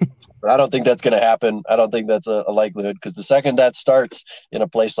 But I don't think that's going to happen. I don't think that's a likelihood, because the second that starts in a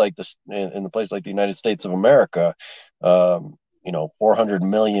place like this, in a place like the United States of America, 400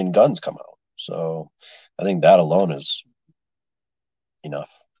 million guns come out. So I think that alone is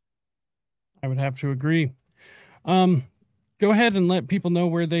enough. I would have to agree. Go ahead and let people know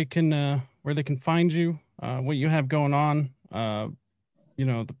where they can find you, what you have going on,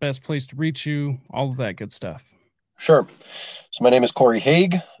 the best place to reach you, all of that good stuff. Sure. So my name is Cory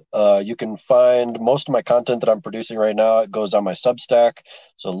Haig. You can find most of my content that I'm producing right now. It goes on my Substack.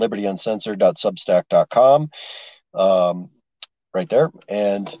 So libertyuncensored.substack.com. Right there.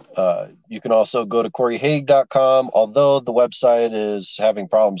 And you can also go to coryhaig.com, although the website is having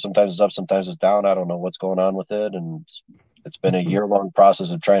problems. Sometimes it's up, sometimes it's down. I don't know what's going on with it. And it's been a year-long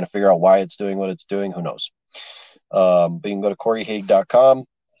process of trying to figure out why it's doing what it's doing. Who knows? But you can go to coryhaig.com.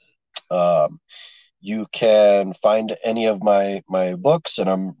 You can find any of my books, and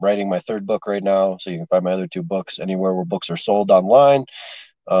I'm writing my third book right now. So you can find my other two books anywhere where books are sold online.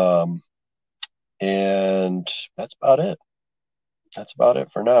 And that's about it. That's about it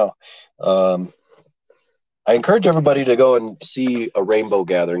for now. I encourage everybody to go and see a rainbow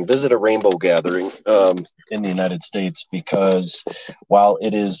gathering, visit a rainbow gathering in the United States, because while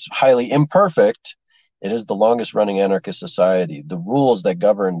it is highly imperfect, it is the longest running anarchist society. The rules that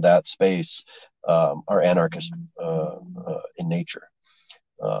govern that space are anarchist in nature.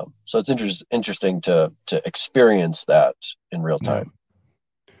 So it's interesting to experience that in real time.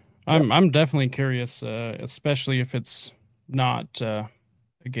 Yeah. I'm definitely curious, especially if it's not a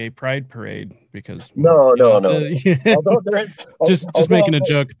gay pride parade, because no. Just making a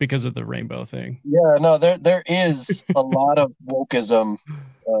joke because of the rainbow thing. Yeah, no, there is a lot of wokeism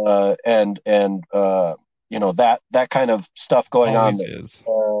and that kind of stuff going on.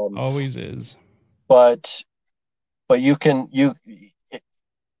 Always is. But it can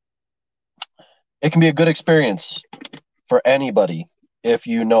be a good experience for anybody if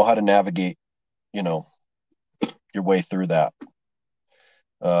you know how to navigate, your way through that.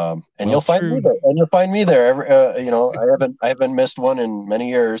 And you'll find me there. And you'll find me there. I haven't missed one in many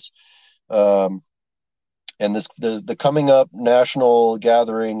years. And the coming up national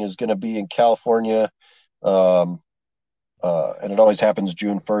gathering is going to be in California, and it always happens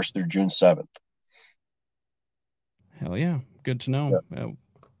June 1st through June 7th. Hell yeah, good to know. Yeah.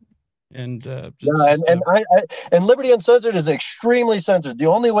 And Liberty Uncensored is extremely censored. The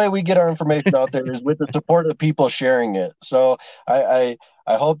only way we get our information out there is with the support of people sharing it. So I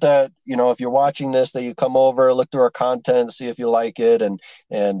hope that if you're watching this, that you come over, look through our content, see if you like it, and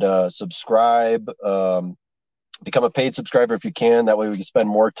subscribe. Become a paid subscriber if you can. That way we can spend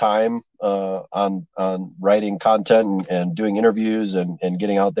more time on writing content and doing interviews and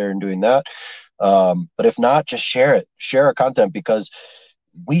getting out there and doing that. But if not, just share our content, because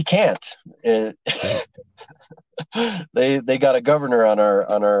we can't. They got a governor on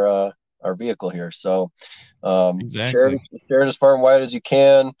our vehicle here. So exactly. share it as far and wide as you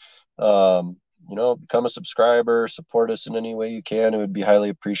can. Become a subscriber, support us in any way you can. It would be highly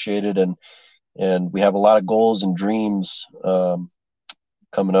appreciated. And we have a lot of goals and dreams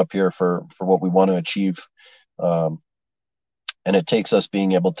coming up here for what we want to achieve. And it takes us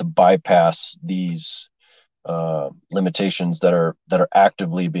being able to bypass these limitations that are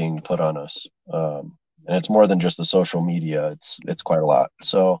actively being put on us. And it's more than just the social media. It's quite a lot.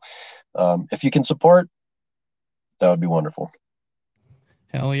 So if you can support, that would be wonderful.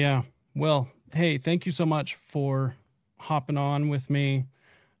 Hell yeah. Well, hey, thank you so much for hopping on with me.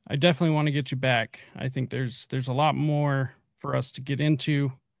 I definitely want to get you back. I think there's a lot more for us to get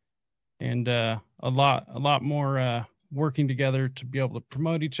into, and a lot more working together to be able to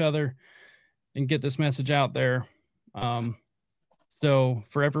promote each other and get this message out there. So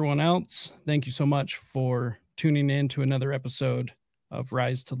for everyone else, thank you so much for tuning in to another episode of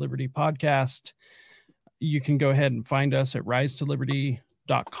Rise to Liberty podcast. You can go ahead and find us at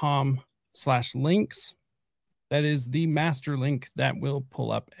risetoliberty.com/links. That is the master link that will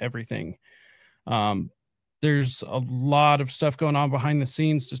pull up everything. There's a lot of stuff going on behind the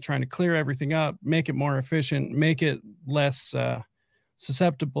scenes, just trying to clear everything up, make it more efficient, make it less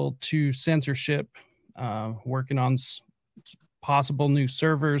susceptible to censorship, working on possible new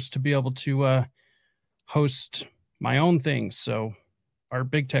servers to be able to host my own things, so our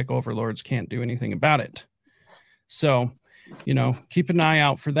big tech overlords can't do anything about it. So, keep an eye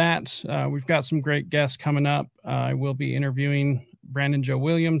out for that. We've got some great guests coming up. I will be interviewing Brandon Joe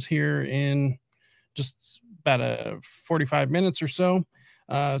Williams here in just about 45 minutes or so,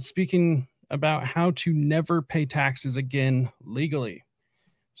 speaking about how to never pay taxes again legally.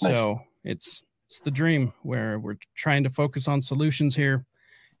 Nice. So it's the dream where we're trying to focus on solutions here.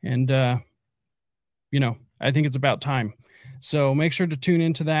 And, I think it's about time. So make sure to tune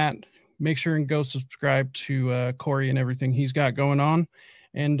into that. Make sure and go subscribe to Cory and everything he's got going on.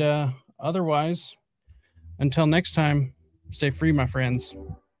 And otherwise, until next time, stay free, my friends.